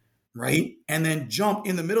NAIA, right? And then jump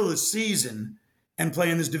in the middle of the season and play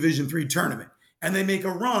in this Division III tournament. And they make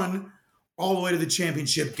a run all the way to the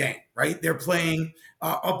championship game, right? They're playing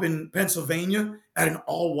up in Pennsylvania at an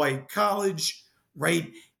all-white college,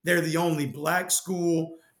 right? They're the only black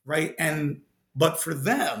school, right? But for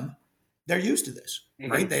them, they're used to this,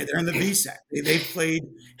 right? They're in the VSAC. They've played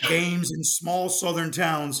games in small southern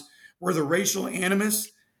towns where the racial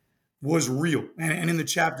animus was real. And in the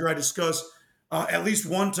chapter, I discuss at least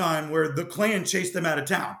one time where the Klan chased them out of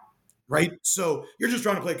town, right? So you're just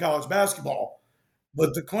trying to play college basketball,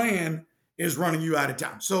 but the Klan is running you out of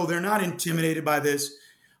town. So they're not intimidated by this.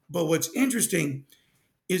 But what's interesting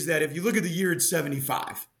is that if you look at the year at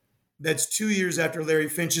 75, that's 2 years after Larry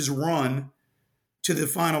Finch's run to the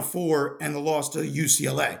Final Four and the loss to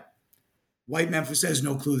UCLA. White Memphis has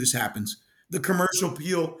no clue this happens. The commercial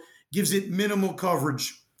appeal gives it minimal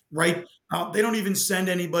coverage, right? They don't even send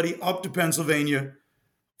anybody up to Pennsylvania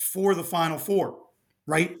for the Final Four,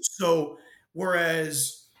 right? So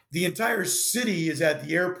whereas the entire city is at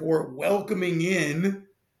the airport welcoming in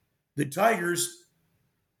the Tigers,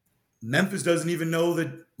 Memphis doesn't even know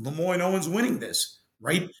that Lemoyne-Owen's winning this,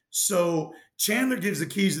 right? So Chandler gives the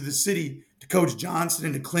keys of the city to Coach Johnson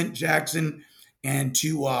and to Clint Jackson and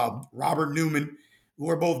to Robert Newman, who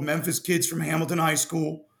are both Memphis kids from Hamilton High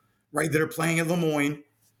School, right, that are playing at Lemoyne,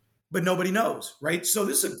 but nobody knows, right? So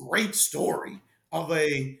this is a great story of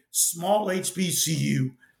a small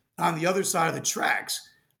HBCU on the other side of the tracks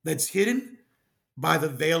that's hidden by the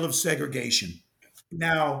veil of segregation.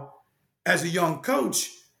 Now, as a young coach,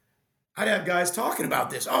 I'd have guys talking about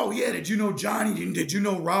this. Oh, yeah, did you know Johnny? Did you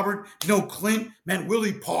know Robert? Did you know Clint? Man,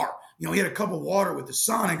 Willie Parr. You know, he had a cup of water with the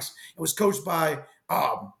Sonics. It was coached by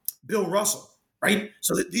Bill Russell, right?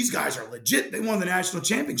 So that these guys are legit. They won the national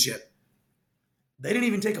championship. They didn't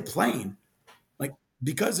even take a plane. Like,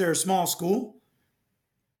 because they're a small school,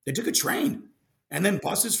 they took a train and then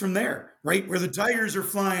buses from there, right? Where the Tigers are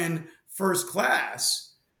flying first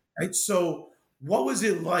class, right? So what was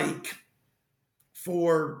it like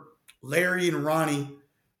for Larry and Ronnie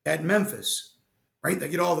at Memphis, right? They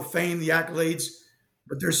get all the fame, the accolades,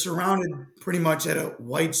 but they're surrounded pretty much at a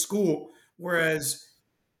white school. Whereas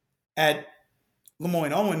at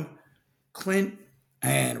Lemoyne-Owen, Clint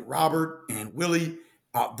and Robert and Willie,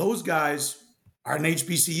 those guys are an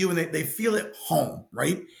HBCU and they feel at home,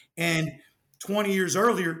 right? And 20 years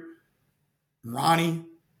earlier, Ronnie,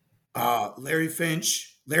 Larry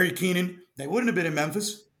Finch, Larry Keenan, they wouldn't have been in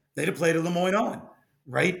Memphis. They'd have played at Lemoyne-Owen,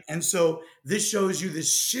 right? And so this shows you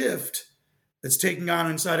this shift that's taking on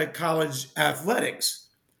inside of college athletics.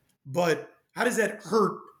 But how does that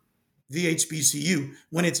hurt the HBCU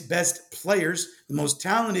when its best players, the most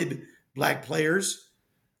talented black players,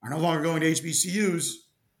 are no longer going to HBCUs,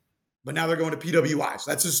 but now they're going to PWIs?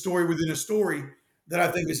 That's a story within a story that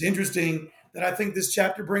I think is interesting, that I think this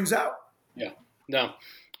chapter brings out. Yeah, no.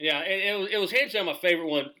 Yeah, it was hands down my favorite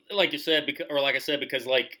one, like you said, like I said, because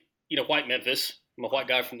white Memphis. I'm a white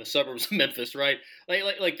guy from the suburbs of Memphis, right?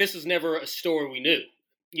 Like this is never a story we knew.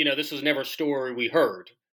 This was never a story we heard.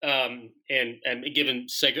 And given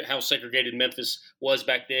how segregated Memphis was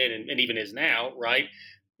back then, and even is now, right?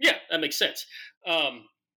 Yeah, that makes sense.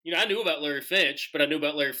 I knew about Larry Finch, but I knew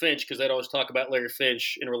about Larry Finch because they'd always talk about Larry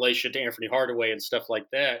Finch in relation to Anthony Hardaway and stuff like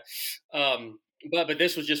that. But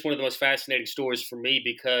this was just one of the most fascinating stories for me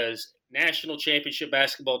because national championship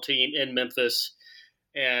basketball team in Memphis,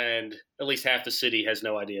 and at least half the city has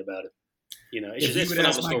no idea about it. If you would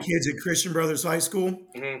ask my kids at Christian Brothers High School,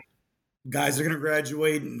 guys are going to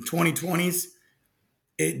graduate in 2020s.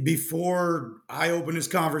 Before I open this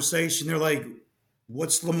conversation, they're like,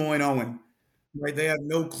 "What's Lemoyne Owen?" Right? They have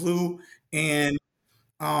no clue, and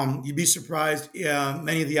you'd be surprised.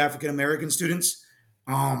 Many of the African American students,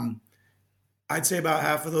 I'd say about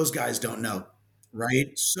half of those guys don't know.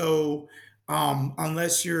 Right? So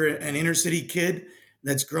unless you're an inner city kid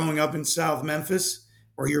that's growing up in South Memphis,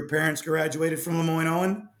 or your parents graduated from Lemoyne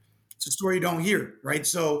Owen, it's a story you don't hear. Right?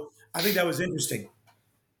 So I think that was interesting.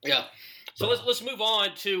 Yeah. So let's move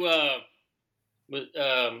on to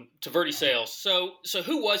Verdi Sales. So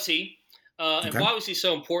who was he, and why was he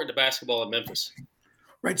so important to basketball in Memphis?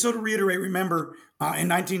 Right. So to reiterate, remember in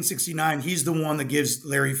 1969, he's the one that gives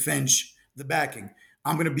Larry Finch the backing.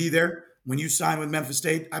 I'm going to be there when you sign with Memphis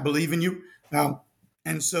State. I believe in you.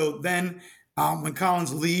 And so then when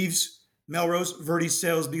Collins leaves Melrose, Verdi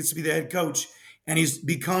Sales gets to be the head coach, and he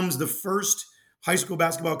becomes the first high school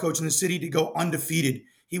basketball coach in the city to go undefeated.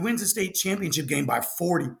 He wins the state championship game by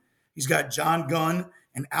 40. He's got John Gunn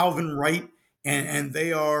and Alvin Wright, and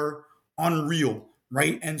they are unreal,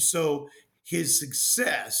 right? And so his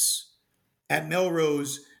success at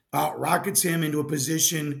Melrose rockets him into a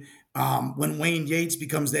position when Wayne Yates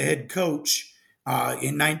becomes the head coach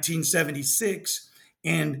in 1976,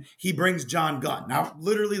 and he brings John Gunn. Now,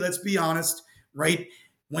 literally, let's be honest, right?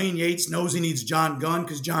 Wayne Yates knows he needs John Gunn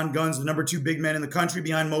because John Gunn's the number 2 big man in the country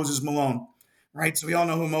behind Moses Malone, right? So we all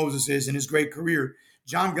know who Moses is in his great career.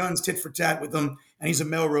 John Gunn's tit for tat with him, and he's a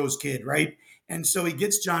Melrose kid, right? And so he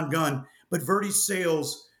gets John Gunn, but Verdi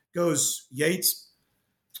Sales goes, Yates,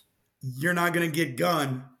 you're not going to get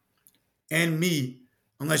Gunn and me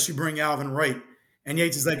unless you bring Alvin Wright. And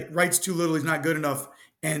Yates is like, Wright's too little, he's not good enough.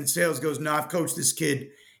 And Sales goes, no, I've coached this kid.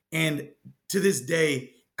 And to this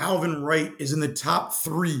day, Alvin Wright is in the top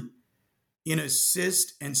 3 in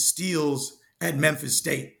assists and steals at Memphis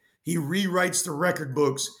State. He rewrites the record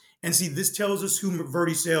books. And see, this tells us who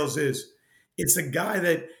Verdi Sales is. It's a guy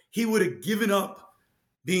that he would have given up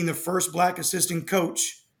being the first black assistant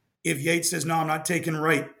coach if Yates says, no, I'm not taking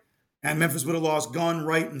Wright. And Memphis would have lost Gunn,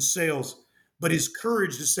 Wright, and Sales. But his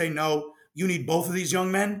courage to say, no, you need both of these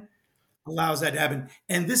young men allows that to happen.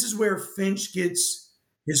 And this is where Finch gets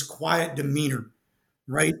his quiet demeanor,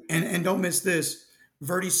 right? And don't miss this.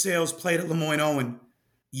 Verdi Sales played at Lemoyne Owen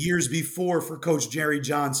years before for Coach Jerry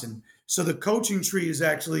Johnson. So the coaching tree is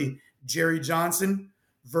actually Jerry Johnson,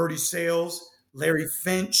 Verdi Sales, Larry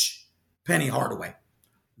Finch, Penny Hardaway,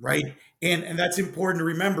 right? And that's important to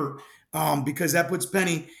remember because that puts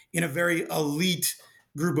Penny in a very elite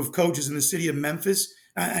group of coaches in the city of Memphis.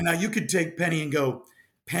 And now you could take Penny and go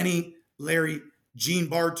Penny, Larry, Gene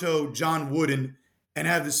Bartow, John Wooden, and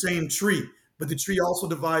have the same tree. But the tree also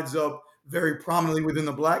divides up very prominently within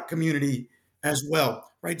the black community as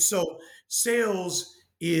well, right? So Sales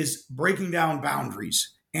is breaking down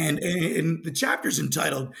boundaries. And the chapter's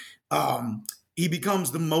entitled, he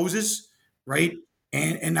becomes the Moses, right?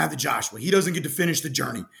 And not the Joshua. He doesn't get to finish the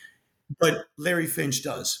journey, but Larry Finch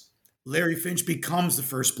does. Larry Finch becomes the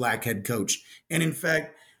first black head coach. And in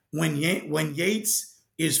fact, when Yates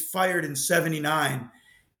is fired in 79,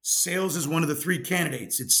 Sales is one of the 3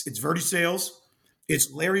 candidates. It's Verdi Sales,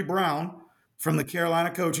 it's Larry Brown from the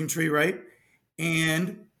Carolina coaching tree, right?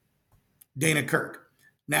 And Dana Kirk.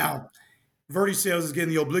 Now, Verdi Sales is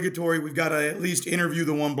getting the obligatory, we've got to at least interview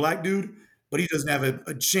the one black dude, but he doesn't have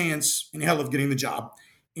a chance in hell of getting the job.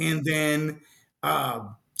 And then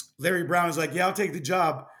Larry Brown is like, yeah, I'll take the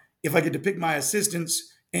job if I get to pick my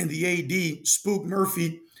assistants. And the AD, Spook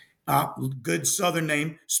Murphy, good Southern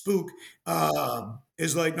name, Spook,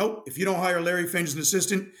 is like, nope, if you don't hire Larry Finch as an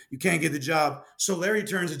assistant, you can't get the job. So Larry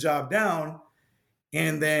turns the job down.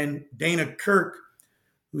 And then Dana Kirk,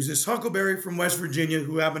 who's this Huckleberry from West Virginia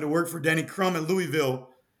who happened to work for Denny Crum at Louisville,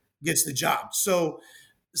 gets the job. So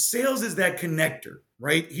Sales is that connector,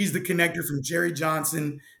 right? He's the connector from Jerry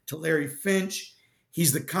Johnson to Larry Finch.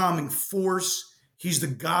 He's the calming force. He's the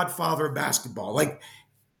godfather of basketball. Like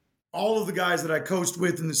all of the guys that I coached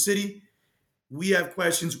with in the city, we have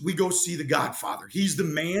questions. We go see the Godfather. He's the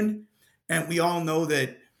man, and we all know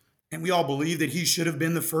that, and we all believe that he should have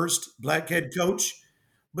been the first black head coach.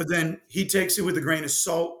 But then he takes it with a grain of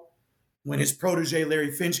salt when his protege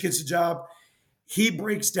Larry Finch gets a job. He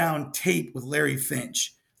breaks down tape with Larry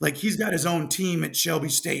Finch. Like he's got his own team at Shelby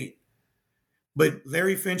State. But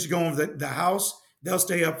Larry Finch going over the house, they'll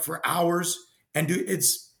stay up for hours and do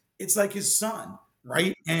it's like his son,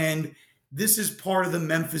 right? And this is part of the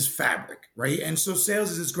Memphis fabric, right? And so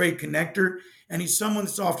Sales is this great connector, and he's someone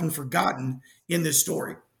that's often forgotten in this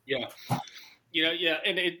story. Yeah. Yeah,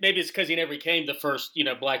 and maybe it's because he never became the first,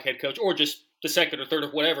 black head coach, or just the second or third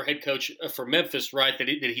or whatever head coach for Memphis, right? That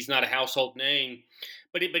he's not a household name,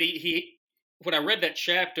 but he when I read that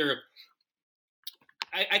chapter,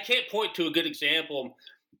 I can't point to a good example,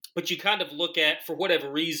 but you kind of look at, for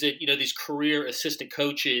whatever reason, these career assistant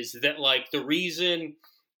coaches that, like, the reason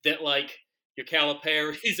that, like, your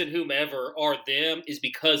Caliparis and whomever are them is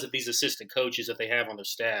because of these assistant coaches that they have on their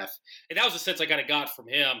staff. And that was the sense I kind of got from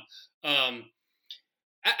him.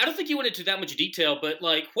 I don't think he went into that much detail, but,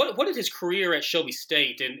 like, what did his career at Shelby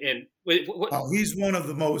State and what? Oh, he's one of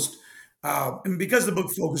the most, and because the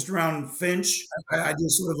book focused around Finch, I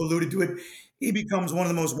just sort of alluded to it. He becomes one of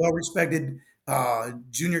the most well-respected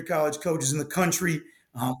junior college coaches in the country,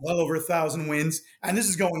 well over 1,000 wins, and this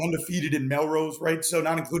is going undefeated in Melrose, right? So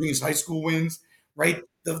not including his high school wins, right?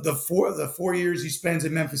 The 4 years he spends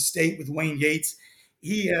at Memphis State with Wayne Yates,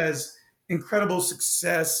 he has incredible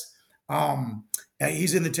success.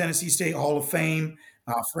 He's in the Tennessee State Hall of Fame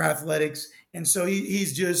for athletics, and so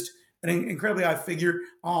he's just an incredibly high figure.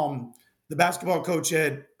 The basketball coach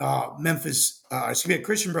at Memphis, at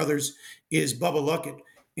Christian Brothers, is Bubba Luckett,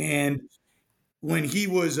 and when he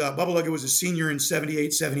was Bubba Luckett was a senior in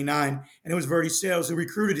 78, 79, and it was Verdi Sales who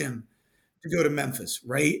recruited him to go to Memphis,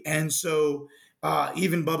 right? And so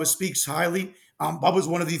even Bubba speaks highly. Bubba's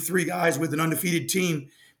one of the three guys with an undefeated team,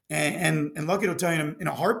 and Luckett will tell you in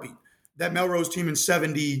a heartbeat that Melrose team in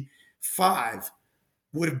 75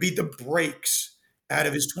 would have beat the brakes out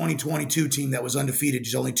of his 2022 team that was undefeated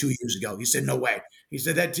just only 2 years ago. He said, no way. He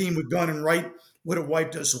said that team with Gunn and Wright would have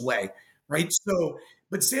wiped us away, right? So,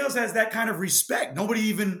 but Sales has that kind of respect. Nobody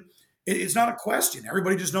even, it's not a question.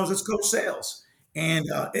 Everybody just knows it's Coach Sales. And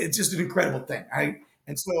it's just an incredible thing.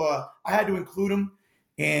 And so I had to include him.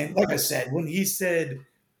 And like I said, when he said,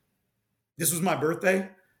 this was my birthday,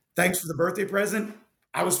 thanks for the birthday present,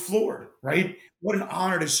 I was floored, right? What an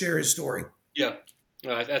honor to share his story. Yeah,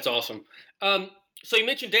 that's awesome. So you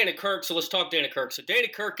mentioned Dana Kirk, so let's talk Dana Kirk. So Dana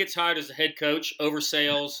Kirk gets hired as the head coach over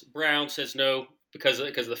Sales. Brown says no because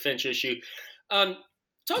of the Finch issue.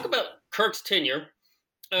 Talk about Kirk's tenure,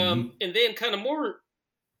 and then kind of more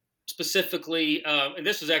specifically, and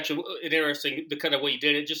this is actually interesting, the kind of way you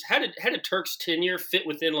did it. Just how did Kirk's tenure fit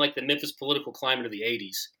within, like, the Memphis political climate of the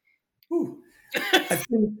 80s? Ooh, I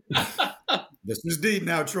think this is deep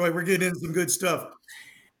now, Troy. We're getting into some good stuff.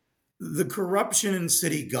 The corruption in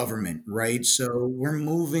city government, right? So we're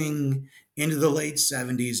moving into the late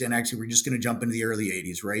 70s, and actually we're just going to jump into the early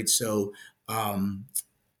 80s, right? So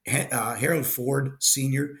Harold Ford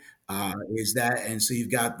Sr. Is that, and so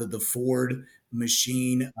you've got the Ford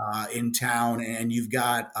machine in town, and you've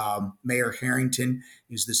got Mayor Harrington,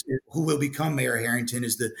 who will become Mayor Harrington,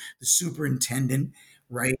 is the superintendent,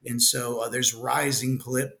 right? And so there's rising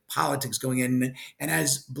politics going in, and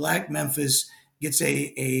as Black Memphis gets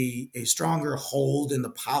a stronger hold in the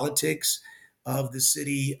politics of the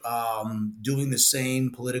city, doing the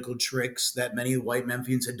same political tricks that many white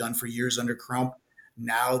Memphians had done for years under Crump.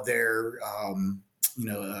 Now they're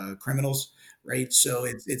criminals, right? So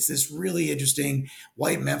it's this really interesting.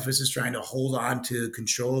 White Memphis is trying to hold on to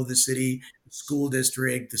control of the city, the school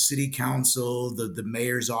district, the city council, the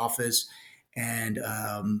mayor's office, and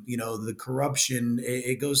the corruption.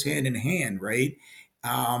 It goes hand in hand, right?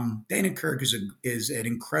 Dana Kirk is an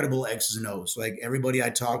incredible X's and O's. Like everybody I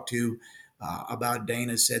talked to about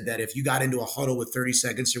Dana said that if you got into a huddle with 30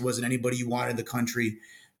 seconds, there wasn't anybody you wanted in the country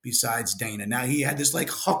besides Dana. Now he had this like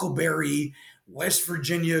Huckleberry, West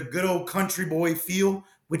Virginia, good old country boy feel,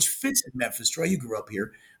 which fits in Memphis. Troy, you grew up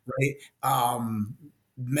here, right?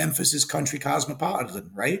 Memphis is country cosmopolitan,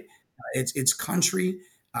 right? It's country,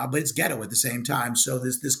 but it's ghetto at the same time. So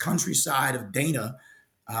this countryside of Dana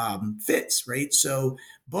fits, right? So,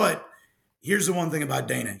 but here's the one thing about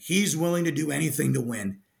Dana. He's willing to do anything to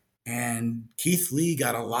win. And Keith Lee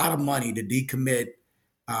got a lot of money to decommit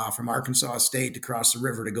from Arkansas State to cross the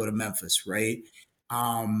river to go to Memphis, right?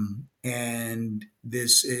 And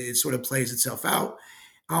it sort of plays itself out.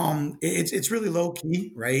 It's really low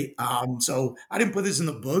key, right? So I didn't put this in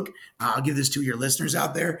the book. I'll give this to your listeners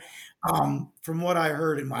out there. From what I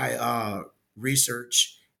heard in my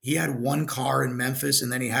research, he had one car in Memphis,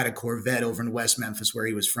 and then he had a Corvette over in West Memphis where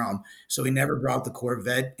he was from. So he never brought the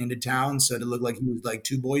Corvette into town, so it looked like he was like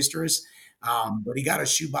too boisterous. But he got a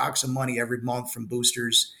shoebox of money every month from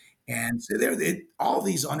boosters, and so all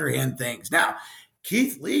these underhand things. Now,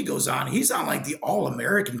 Keith Lee goes on. He's on like the All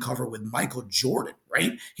American cover with Michael Jordan,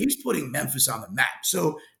 right? He's putting Memphis on the map.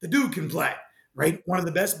 So the dude can play, right? One of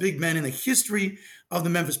the best big men in the history of the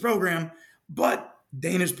Memphis program, but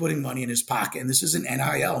Dana's putting money in his pocket, and this isn't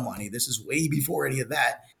NIL money. This is way before any of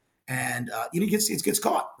that. And he gets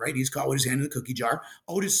caught, right? He's caught with his hand in the cookie jar.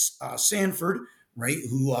 Otis Sanford, right,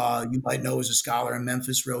 who you might know as a scholar in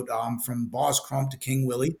Memphis, wrote From Boss Crump to King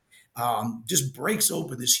Willie, just breaks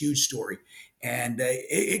open this huge story. And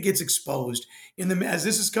it gets exposed as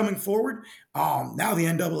this is coming forward. Now the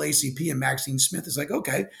NAACP and Maxine Smith is like,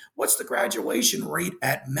 okay, what's the graduation rate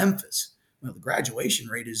at Memphis? Well, the graduation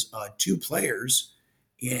rate is 2 players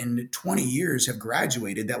in 20 years have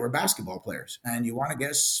graduated that were basketball players. And you want to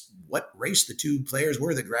guess what race the 2 players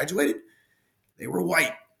were that graduated? They were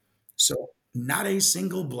white. So not a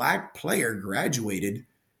single black player graduated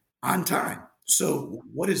on time. So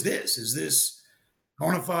what is this? Is this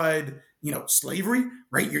bona fide, slavery,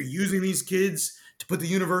 right? You're using these kids to put the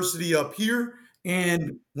university up here,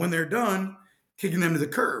 and when they're done, kicking them to the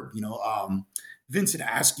curb. Vincent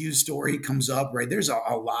Askew's story comes up, right? There's a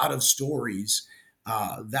lot of stories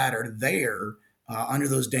that are there under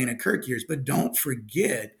those Dana Kirk years, but don't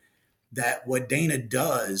forget that what Dana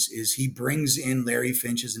does is he brings in Larry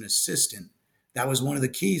Finch as an assistant. That was one of the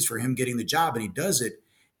keys for him getting the job, and he does it.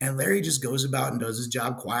 And Larry just goes about and does his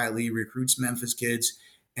job quietly, recruits Memphis kids,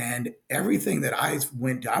 and everything that I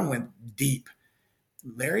went deep.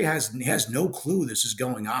 Larry has no clue this is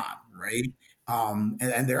going on, right?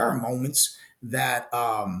 And there are moments that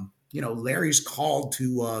Larry's called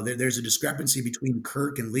to. There's a discrepancy between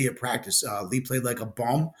Kirk and Lee at practice. Lee played like a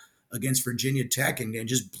bum against Virginia Tech and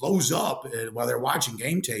just blows up while they're watching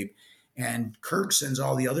game tape. And Kirk sends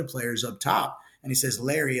all the other players up top, and he says,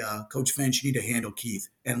 "Larry, Coach Finch, you need to handle Keith,"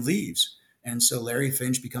 and leaves. And so Larry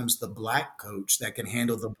Finch becomes the black coach that can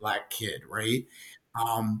handle the black kid, right?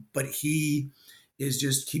 But he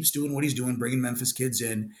just keeps doing what he's doing, bringing Memphis kids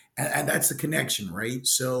in. And that's the connection, right?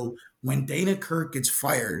 So when Dana Kirk gets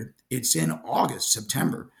fired, it's in August,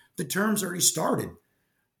 September. The term's already started,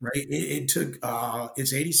 right? It took,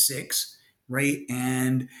 it's 86, right?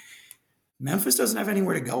 And Memphis doesn't have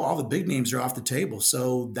anywhere to go. All the big names are off the table.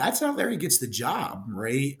 So that's how Larry gets the job,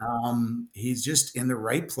 right? He's just in the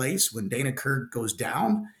right place when Dana Kirk goes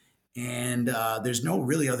down. And there's no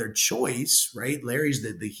really other choice, right? Larry's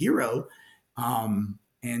the hero.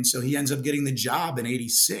 And so he ends up getting the job in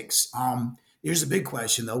 86. Here's a big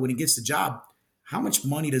question, though. When he gets the job, how much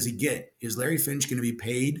money does he get? Is Larry Finch going to be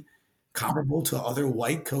paid comparable to other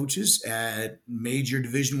white coaches at major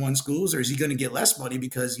Division I schools, or is he going to get less money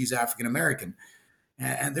because he's African American?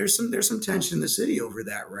 And there's some tension in the city over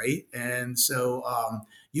that, right? And so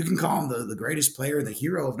you can call him the greatest player, the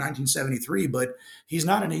hero of 1973, but he's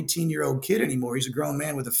not an 18-year-old kid anymore. He's a grown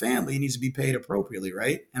man with a family. He needs to be paid appropriately,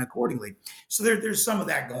 right? And accordingly. So there's some of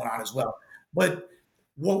that going on as well. But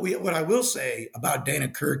what I will say about Dana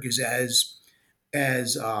Kirk is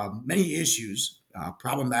as many issues,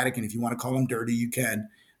 problematic, and if you want to call him dirty, you can.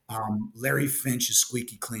 Larry Finch is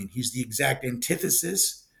squeaky clean. He's the exact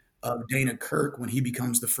antithesis of Dana Kirk when he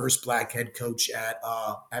becomes the first black head coach at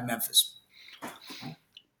Memphis.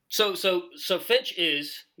 So Finch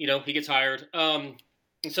is, he gets hired. And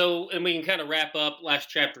we can kind of wrap up last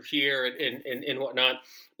chapter here and whatnot.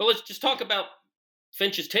 But let's just talk about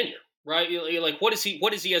Finch's tenure, right? Like, what is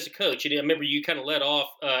he as a coach? And I remember you kind of led off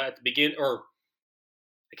at the beginning, or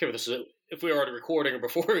I can't remember if we were already recording or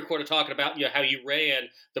before we recorded, talking about how you ran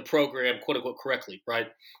the program, quote unquote, correctly, right?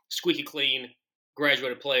 Squeaky clean,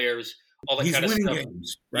 graduated players, all that kind of stuff.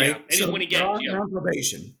 Games, right? Yeah, and he's winning games. They're on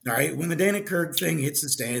probation. All right. When the Dana Kirk thing hits the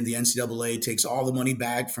stand, the NCAA takes all the money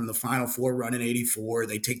back from the Final Four run in '84.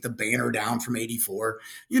 They take the banner down from '84.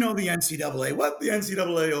 The NCAA, what the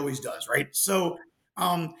NCAA always does, right? So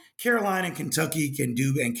Carolina and Kentucky can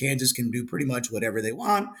do, and Kansas can do pretty much whatever they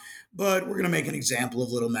want, but we're going to make an example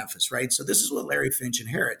of little Memphis, right? So this is what Larry Finch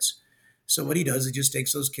inherits. So what he does, he just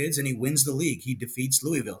takes those kids and he wins the league. He defeats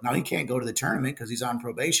Louisville. Now he can't go to the tournament because he's on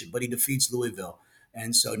probation, but he defeats Louisville.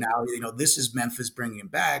 And so now, this is Memphis bringing him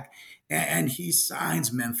back, and he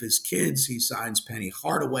signs Memphis kids. He signs Penny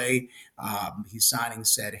Hardaway. He's signing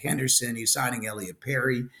Sed Henderson. He's signing Elliot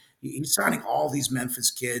Perry. He's signing all these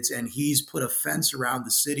Memphis kids, and he's put a fence around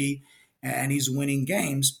the city, and he's winning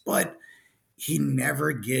games, but he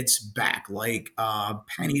never gets back. Like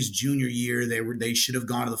Penny's junior year, they should have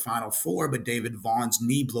gone to the Final Four, but David Vaughn's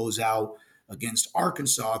knee blows out against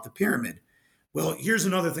Arkansas at the Pyramid. Well, here's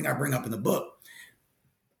another thing I bring up in the book.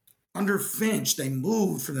 Under Finch, they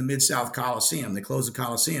moved from the Mid-South Coliseum. They closed the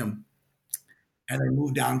Coliseum and they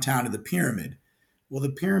moved downtown to the Pyramid. Well, the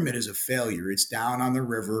Pyramid is a failure. It's down on the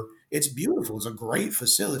river. It's beautiful. It's a great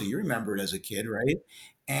facility. You remember it as a kid, right?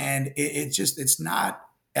 And it's not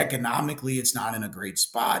economically, it's not in a great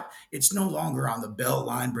spot. It's no longer on the belt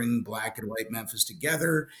line, bringing black and white Memphis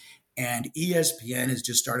together. And ESPN has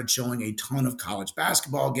just started showing a ton of college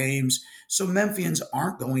basketball games. So Memphians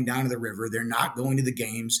aren't going down to the river. They're not going to the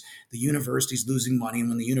games. The university's losing money. And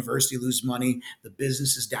when the university loses money, the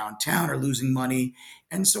businesses downtown are losing money.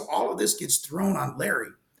 And so all of this gets thrown on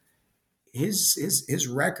Larry. His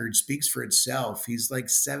record speaks for itself. He's like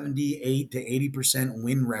 78 to 80%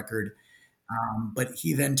 win record. But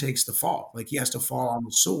he then takes the fall. Like he has to fall on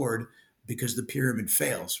the sword because the pyramid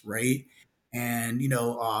fails, right? And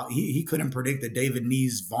he couldn't predict that David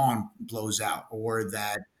Nees Vaughn blows out, or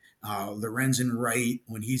that Lorenzen Wright,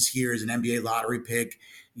 when he's here as an NBA lottery pick,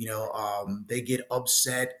 they get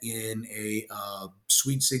upset in a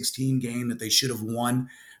Sweet 16 game that they should have won,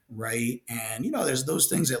 right? And there's those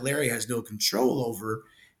things that Larry has no control over,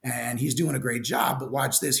 and he's doing a great job. But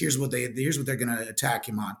watch this. Here's what they're going to attack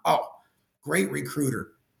him on. Oh, great recruiter,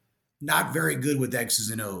 not very good with X's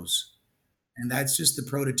and O's. And that's just the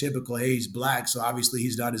prototypical, hey, he's black, so obviously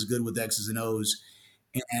he's not as good with X's and O's.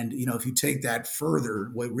 And, if you take that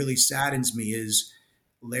further, what really saddens me is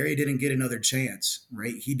Larry didn't get another chance,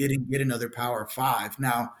 right? He didn't get another Power Five.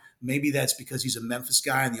 Now, maybe that's because he's a Memphis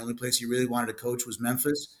guy and the only place he really wanted to coach was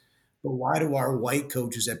Memphis. But why do our white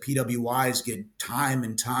coaches at PWIs get time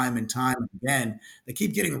and time and time again? They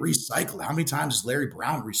keep getting recycled. How many times has Larry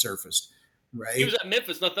Brown resurfaced? Right. He was at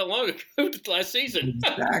Memphis not that long ago, last season.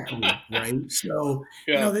 Exactly. Right. So,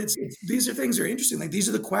 these are things that are interesting. Like these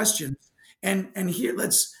are the questions. And here,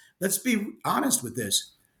 let's be honest with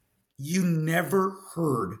this. You never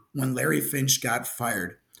heard when Larry Finch got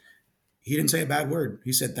fired. He didn't say a bad word.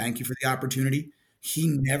 He said, thank you for the opportunity. He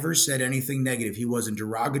never said anything negative. He wasn't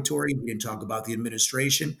derogatory. He didn't talk about the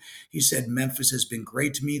administration. He said, Memphis has been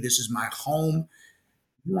great to me. This is my home.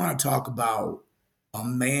 You want to talk about a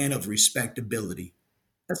man of respectability.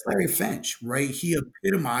 That's Larry Finch, right? He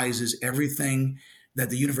epitomizes everything that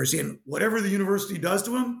the university, and whatever the university does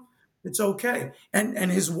to him, it's okay. And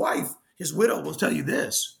his wife, his widow, will tell you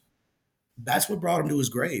this. That's what brought him to his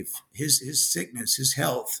grave. His sickness, his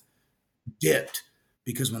health dipped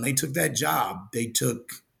because when they took that job, they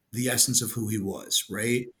took the essence of who he was,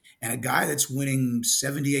 right? And a guy that's winning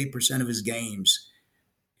 78% of his games,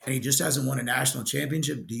 and he just hasn't won a national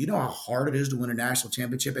championship. Do you know how hard it is to win a national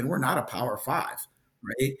championship? And we're not a Power Five,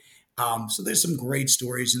 right? So there's some great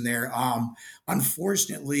stories in there.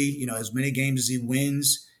 Unfortunately, as many games as he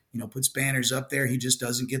wins, puts banners up there, he just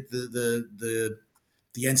doesn't get the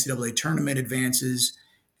NCAA tournament advances,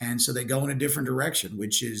 and so they go in a different direction,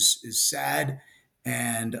 which is sad.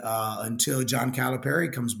 And until John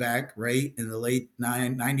Calipari comes back, right in the late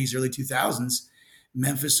 90s, early 2000s.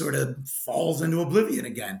 Memphis sort of falls into oblivion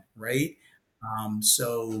again, right?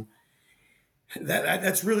 So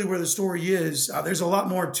that's really where the story is. There's a lot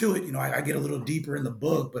more to it. I get a little deeper in the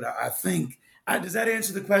book, but I think does that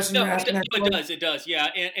answer the question you're asking? It does, yeah.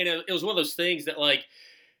 And it was one of those things that like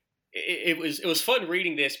it was fun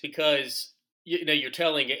reading this because you're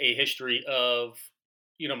telling a history of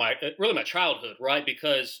my childhood, right?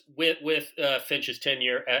 Because with Finch's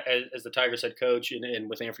tenure as the Tigers head coach and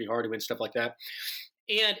with Anthony Hardaway and stuff like that.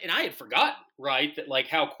 And I had forgotten, right, that like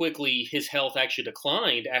how quickly his health actually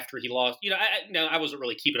declined after he lost. I wasn't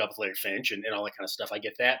really keeping up with Larry Finch and all that kind of stuff. I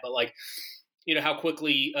get that, but like, how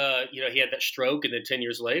quickly, he had that stroke, and then 10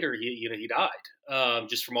 years later, he died,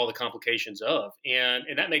 just from all the complications of. And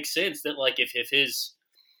that makes sense that like if his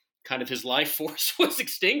kind of his life force was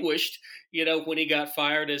extinguished, when he got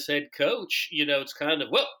fired as head coach, it's kind of,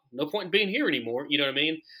 well, no point in being here anymore. You know what I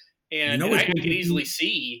mean? And I could easily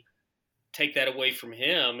take that away from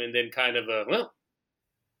him and then kind of, well,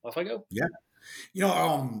 off I go. Yeah.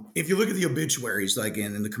 If you look at the obituaries, like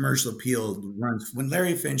in the commercial appeal runs, when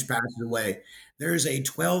Larry Finch passes away, there's a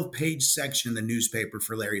 12-page section in the newspaper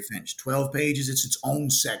for Larry Finch. 12 pages, it's its own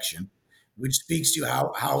section, which speaks to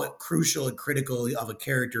how crucial and critical of a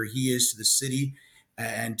character he is to the city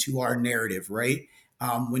and to our narrative, right?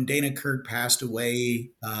 When Dana Kirk passed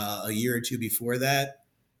away a year or two before that,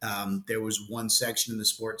 there was one section in the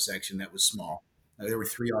sports section that was small. There were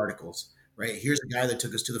 3 articles, right? Here's a guy that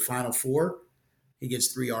took us to the Final Four. He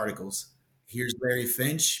gets 3 articles. Here's Larry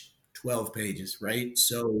Finch, 12 pages, right?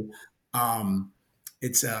 So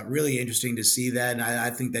it's really interesting to see that. And I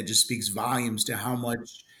think that just speaks volumes to how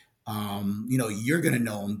much you're going to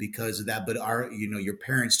know them because of that, but your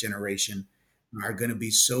parents' generation are going to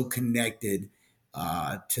be so connected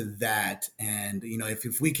to that. And,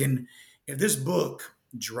 if this book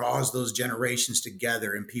draws those generations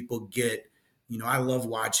together and people get, I love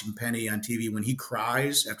watching Penny on TV when he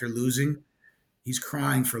cries after losing. He's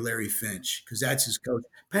crying for Larry Finch because that's his coach.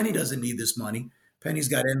 Penny doesn't need this money. Penny's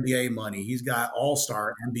got NBA money. He's got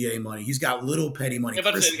all-star NBA money. He's got little Penny money. If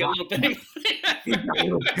I said, got a little penny. He's got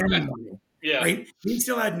little Penny money. Yeah. Right? He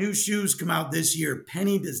still had new shoes come out this year.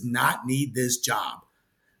 Penny does not need this job.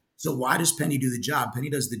 So why does Penny do the job? Penny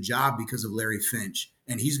does the job because of Larry Finch,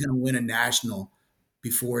 and he's going to win a national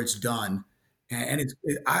before it's done. And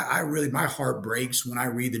I really, my heart breaks when I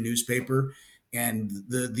read the newspaper and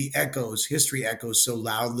the echoes, history echoes so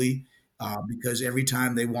loudly because every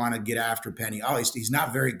time they want to get after Penny, he's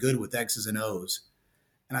not very good with X's and O's.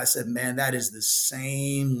 And I said, man, that is the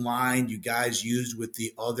same line you guys used with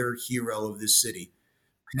the other hero of this city.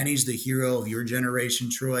 Penny's the hero of your generation,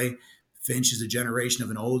 Troy. Finch is a generation of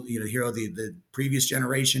an old, hero of the previous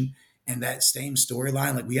generation. And that same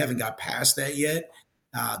storyline, like we haven't got past that yet.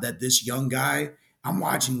 That this young guy, I'm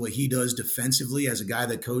watching what he does defensively as a guy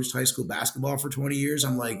that coached high school basketball for 20 years.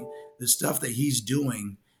 I'm like, the stuff that he's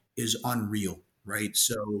doing is unreal, right?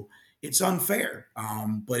 So it's unfair,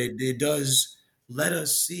 but it does let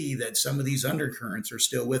us see that some of these undercurrents are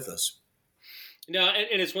still with us. No,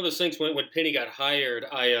 and it's one of those things when Penny got hired,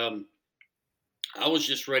 I was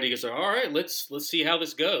just ready to say, all right, let's see how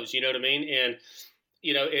this goes. You know what I mean? And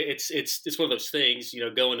it's one of those things.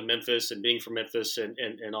 Going to Memphis and being from Memphis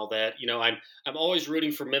and all that. I'm always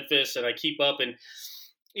rooting for Memphis, and I keep up. And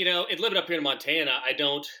and living up here in Montana, I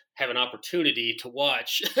don't have an opportunity to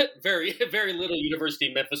watch very very little University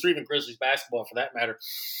of Memphis or even Grizzlies basketball for that matter.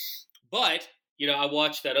 But I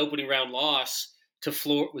watched that opening round loss to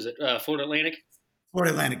Florida. Was it Florida Atlantic?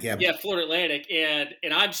 Florida Atlantic, yeah. Yeah, Florida Atlantic, and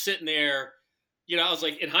I'm sitting there. I was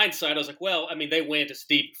like, in hindsight, I was like, well, I mean, they went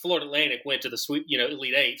to Florida Atlantic went to the sweet,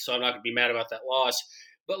 Elite Eight, so I'm not going to be mad about that loss.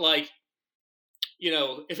 But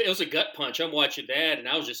if it was a gut punch, I'm watching that, and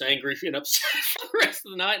I was just angry and upset for the rest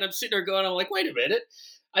of the night. And I'm sitting there going, I'm like, wait a minute,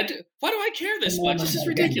 why do I care this much? This is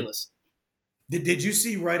ridiculous. Did you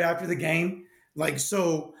see right after the game?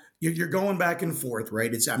 So you're going back and forth,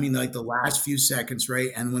 right? The last few seconds, right?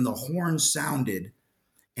 And when the horn sounded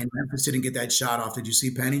and Memphis didn't get that shot off, did you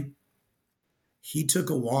see Penny? He took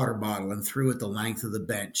a water bottle and threw it the length of the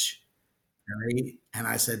bench. Right? And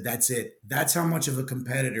I said, that's it. That's how much of a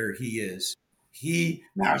competitor he is.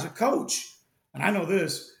 Now as a coach, and I know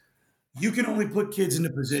this, you can only put kids into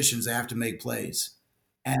positions they have to make plays.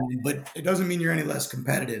 But it doesn't mean you're any less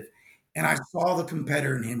competitive. And I saw the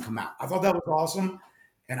competitor in him come out. I thought that was awesome.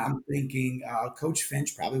 And I'm thinking Coach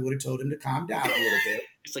Finch probably would have told him to calm down a little bit.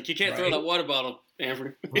 It's like, you can't throw that water bottle,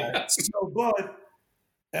 Anthony. Right. But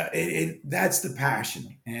that's the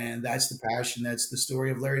passion, and that's the passion. That's the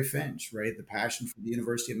story of Larry Finch, right? The passion for the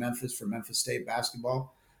University of Memphis, for Memphis State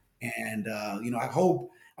basketball, and I hope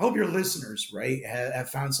your listeners, right, have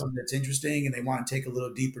found something that's interesting, and they want to take a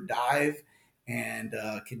little deeper dive, and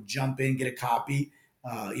can jump in, get a copy,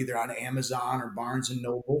 either on Amazon or Barnes and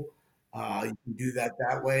Noble. You can do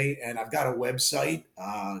that way, and I've got a website,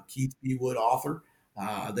 Keith B. Wood Author.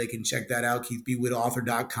 They can check that out,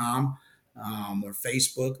 keithbwoodauthor.com. Or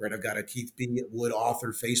Facebook, right? I've got a Keith B. Wood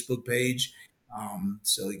Author Facebook page.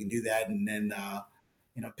 So you can do that and then,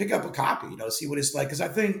 pick up a copy, see what it's like. Because I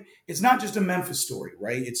think it's not just a Memphis story,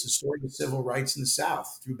 right? It's a story of civil rights in the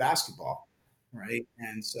South through basketball, right?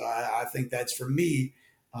 And so I think that's, for me,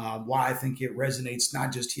 why I think it resonates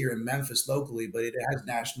not just here in Memphis locally, but it has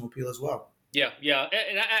national appeal as well. Yeah.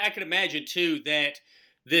 And I can imagine, too, that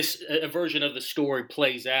this version of the story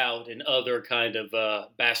plays out in other kind of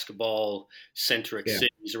basketball-centric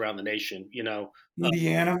cities around the nation,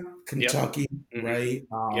 Indiana, Kentucky, Yep. right?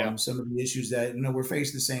 Yeah. Some of the issues that, we're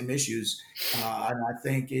facing the same issues. And I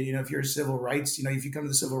think, if you're a civil rights, if you come to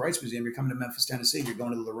the Civil Rights Museum, you're coming to Memphis, Tennessee, you're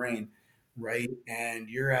going to Lorraine, right? And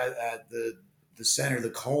you're at the center,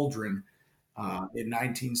 the cauldron, in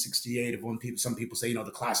 1968 of some people say,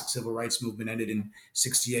 the classic civil rights movement ended in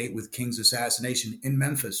 68 with King's assassination in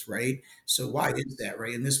Memphis, right? So why is that,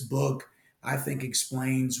 right? And this book, I think,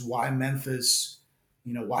 explains why Memphis,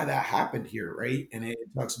 why that happened here, right? And it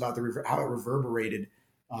talks about how it reverberated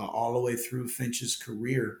all the way through Finch's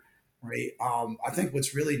career, right? I think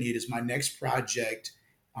what's really neat is my next project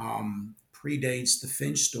predates the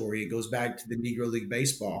Finch story. It goes back to the Negro League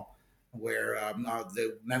Baseball, where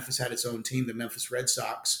the Memphis had its own team, the Memphis Red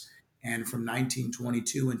Sox. And from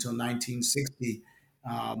 1922 until 1960,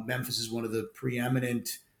 Memphis is one of the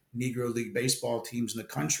preeminent Negro League baseball teams in the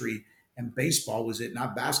country. and baseball was it,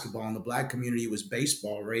 not basketball. In the black community, it was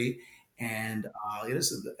baseball, right? And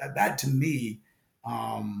that to me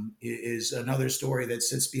is another story that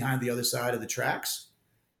sits behind the other side of the tracks,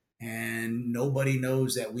 and nobody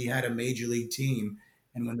knows that we had a major league team.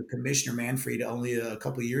 And when the commissioner Manfred only a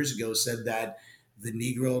couple of years ago said that the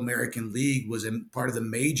Negro American League was in part of the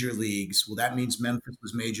major leagues, well, that means Memphis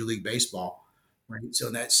was Major League Baseball, right? So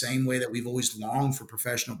in that same way that we've always longed for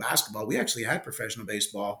professional basketball, we actually had professional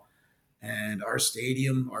baseball, and our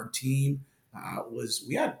stadium, our team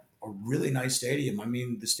we had a really nice stadium. I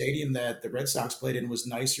mean, the stadium that the Red Sox played in was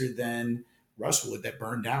nicer than Rushwood that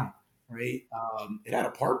burned down, right? It had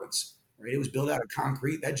apartments, right? It was built out of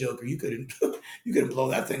concrete. That joker, you couldn't you couldn't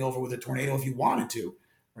blow that thing over with a tornado if you wanted to,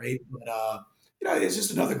 right? But it's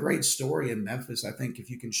just another great story in Memphis. I think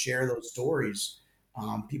if you can share those stories,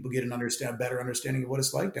 people get better understanding of what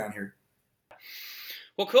it's like down here.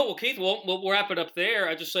 Well, cool. Well, Keith, we'll wrap it up there.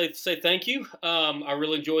 I just say thank you. I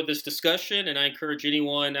really enjoyed this discussion, and I encourage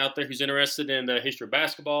anyone out there who's interested in the history of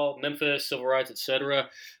basketball, Memphis, civil rights, etc.,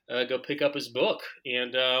 go pick up his book.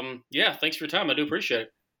 And thanks for your time. I do appreciate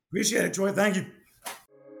it. Appreciate it, Troy. Thank you.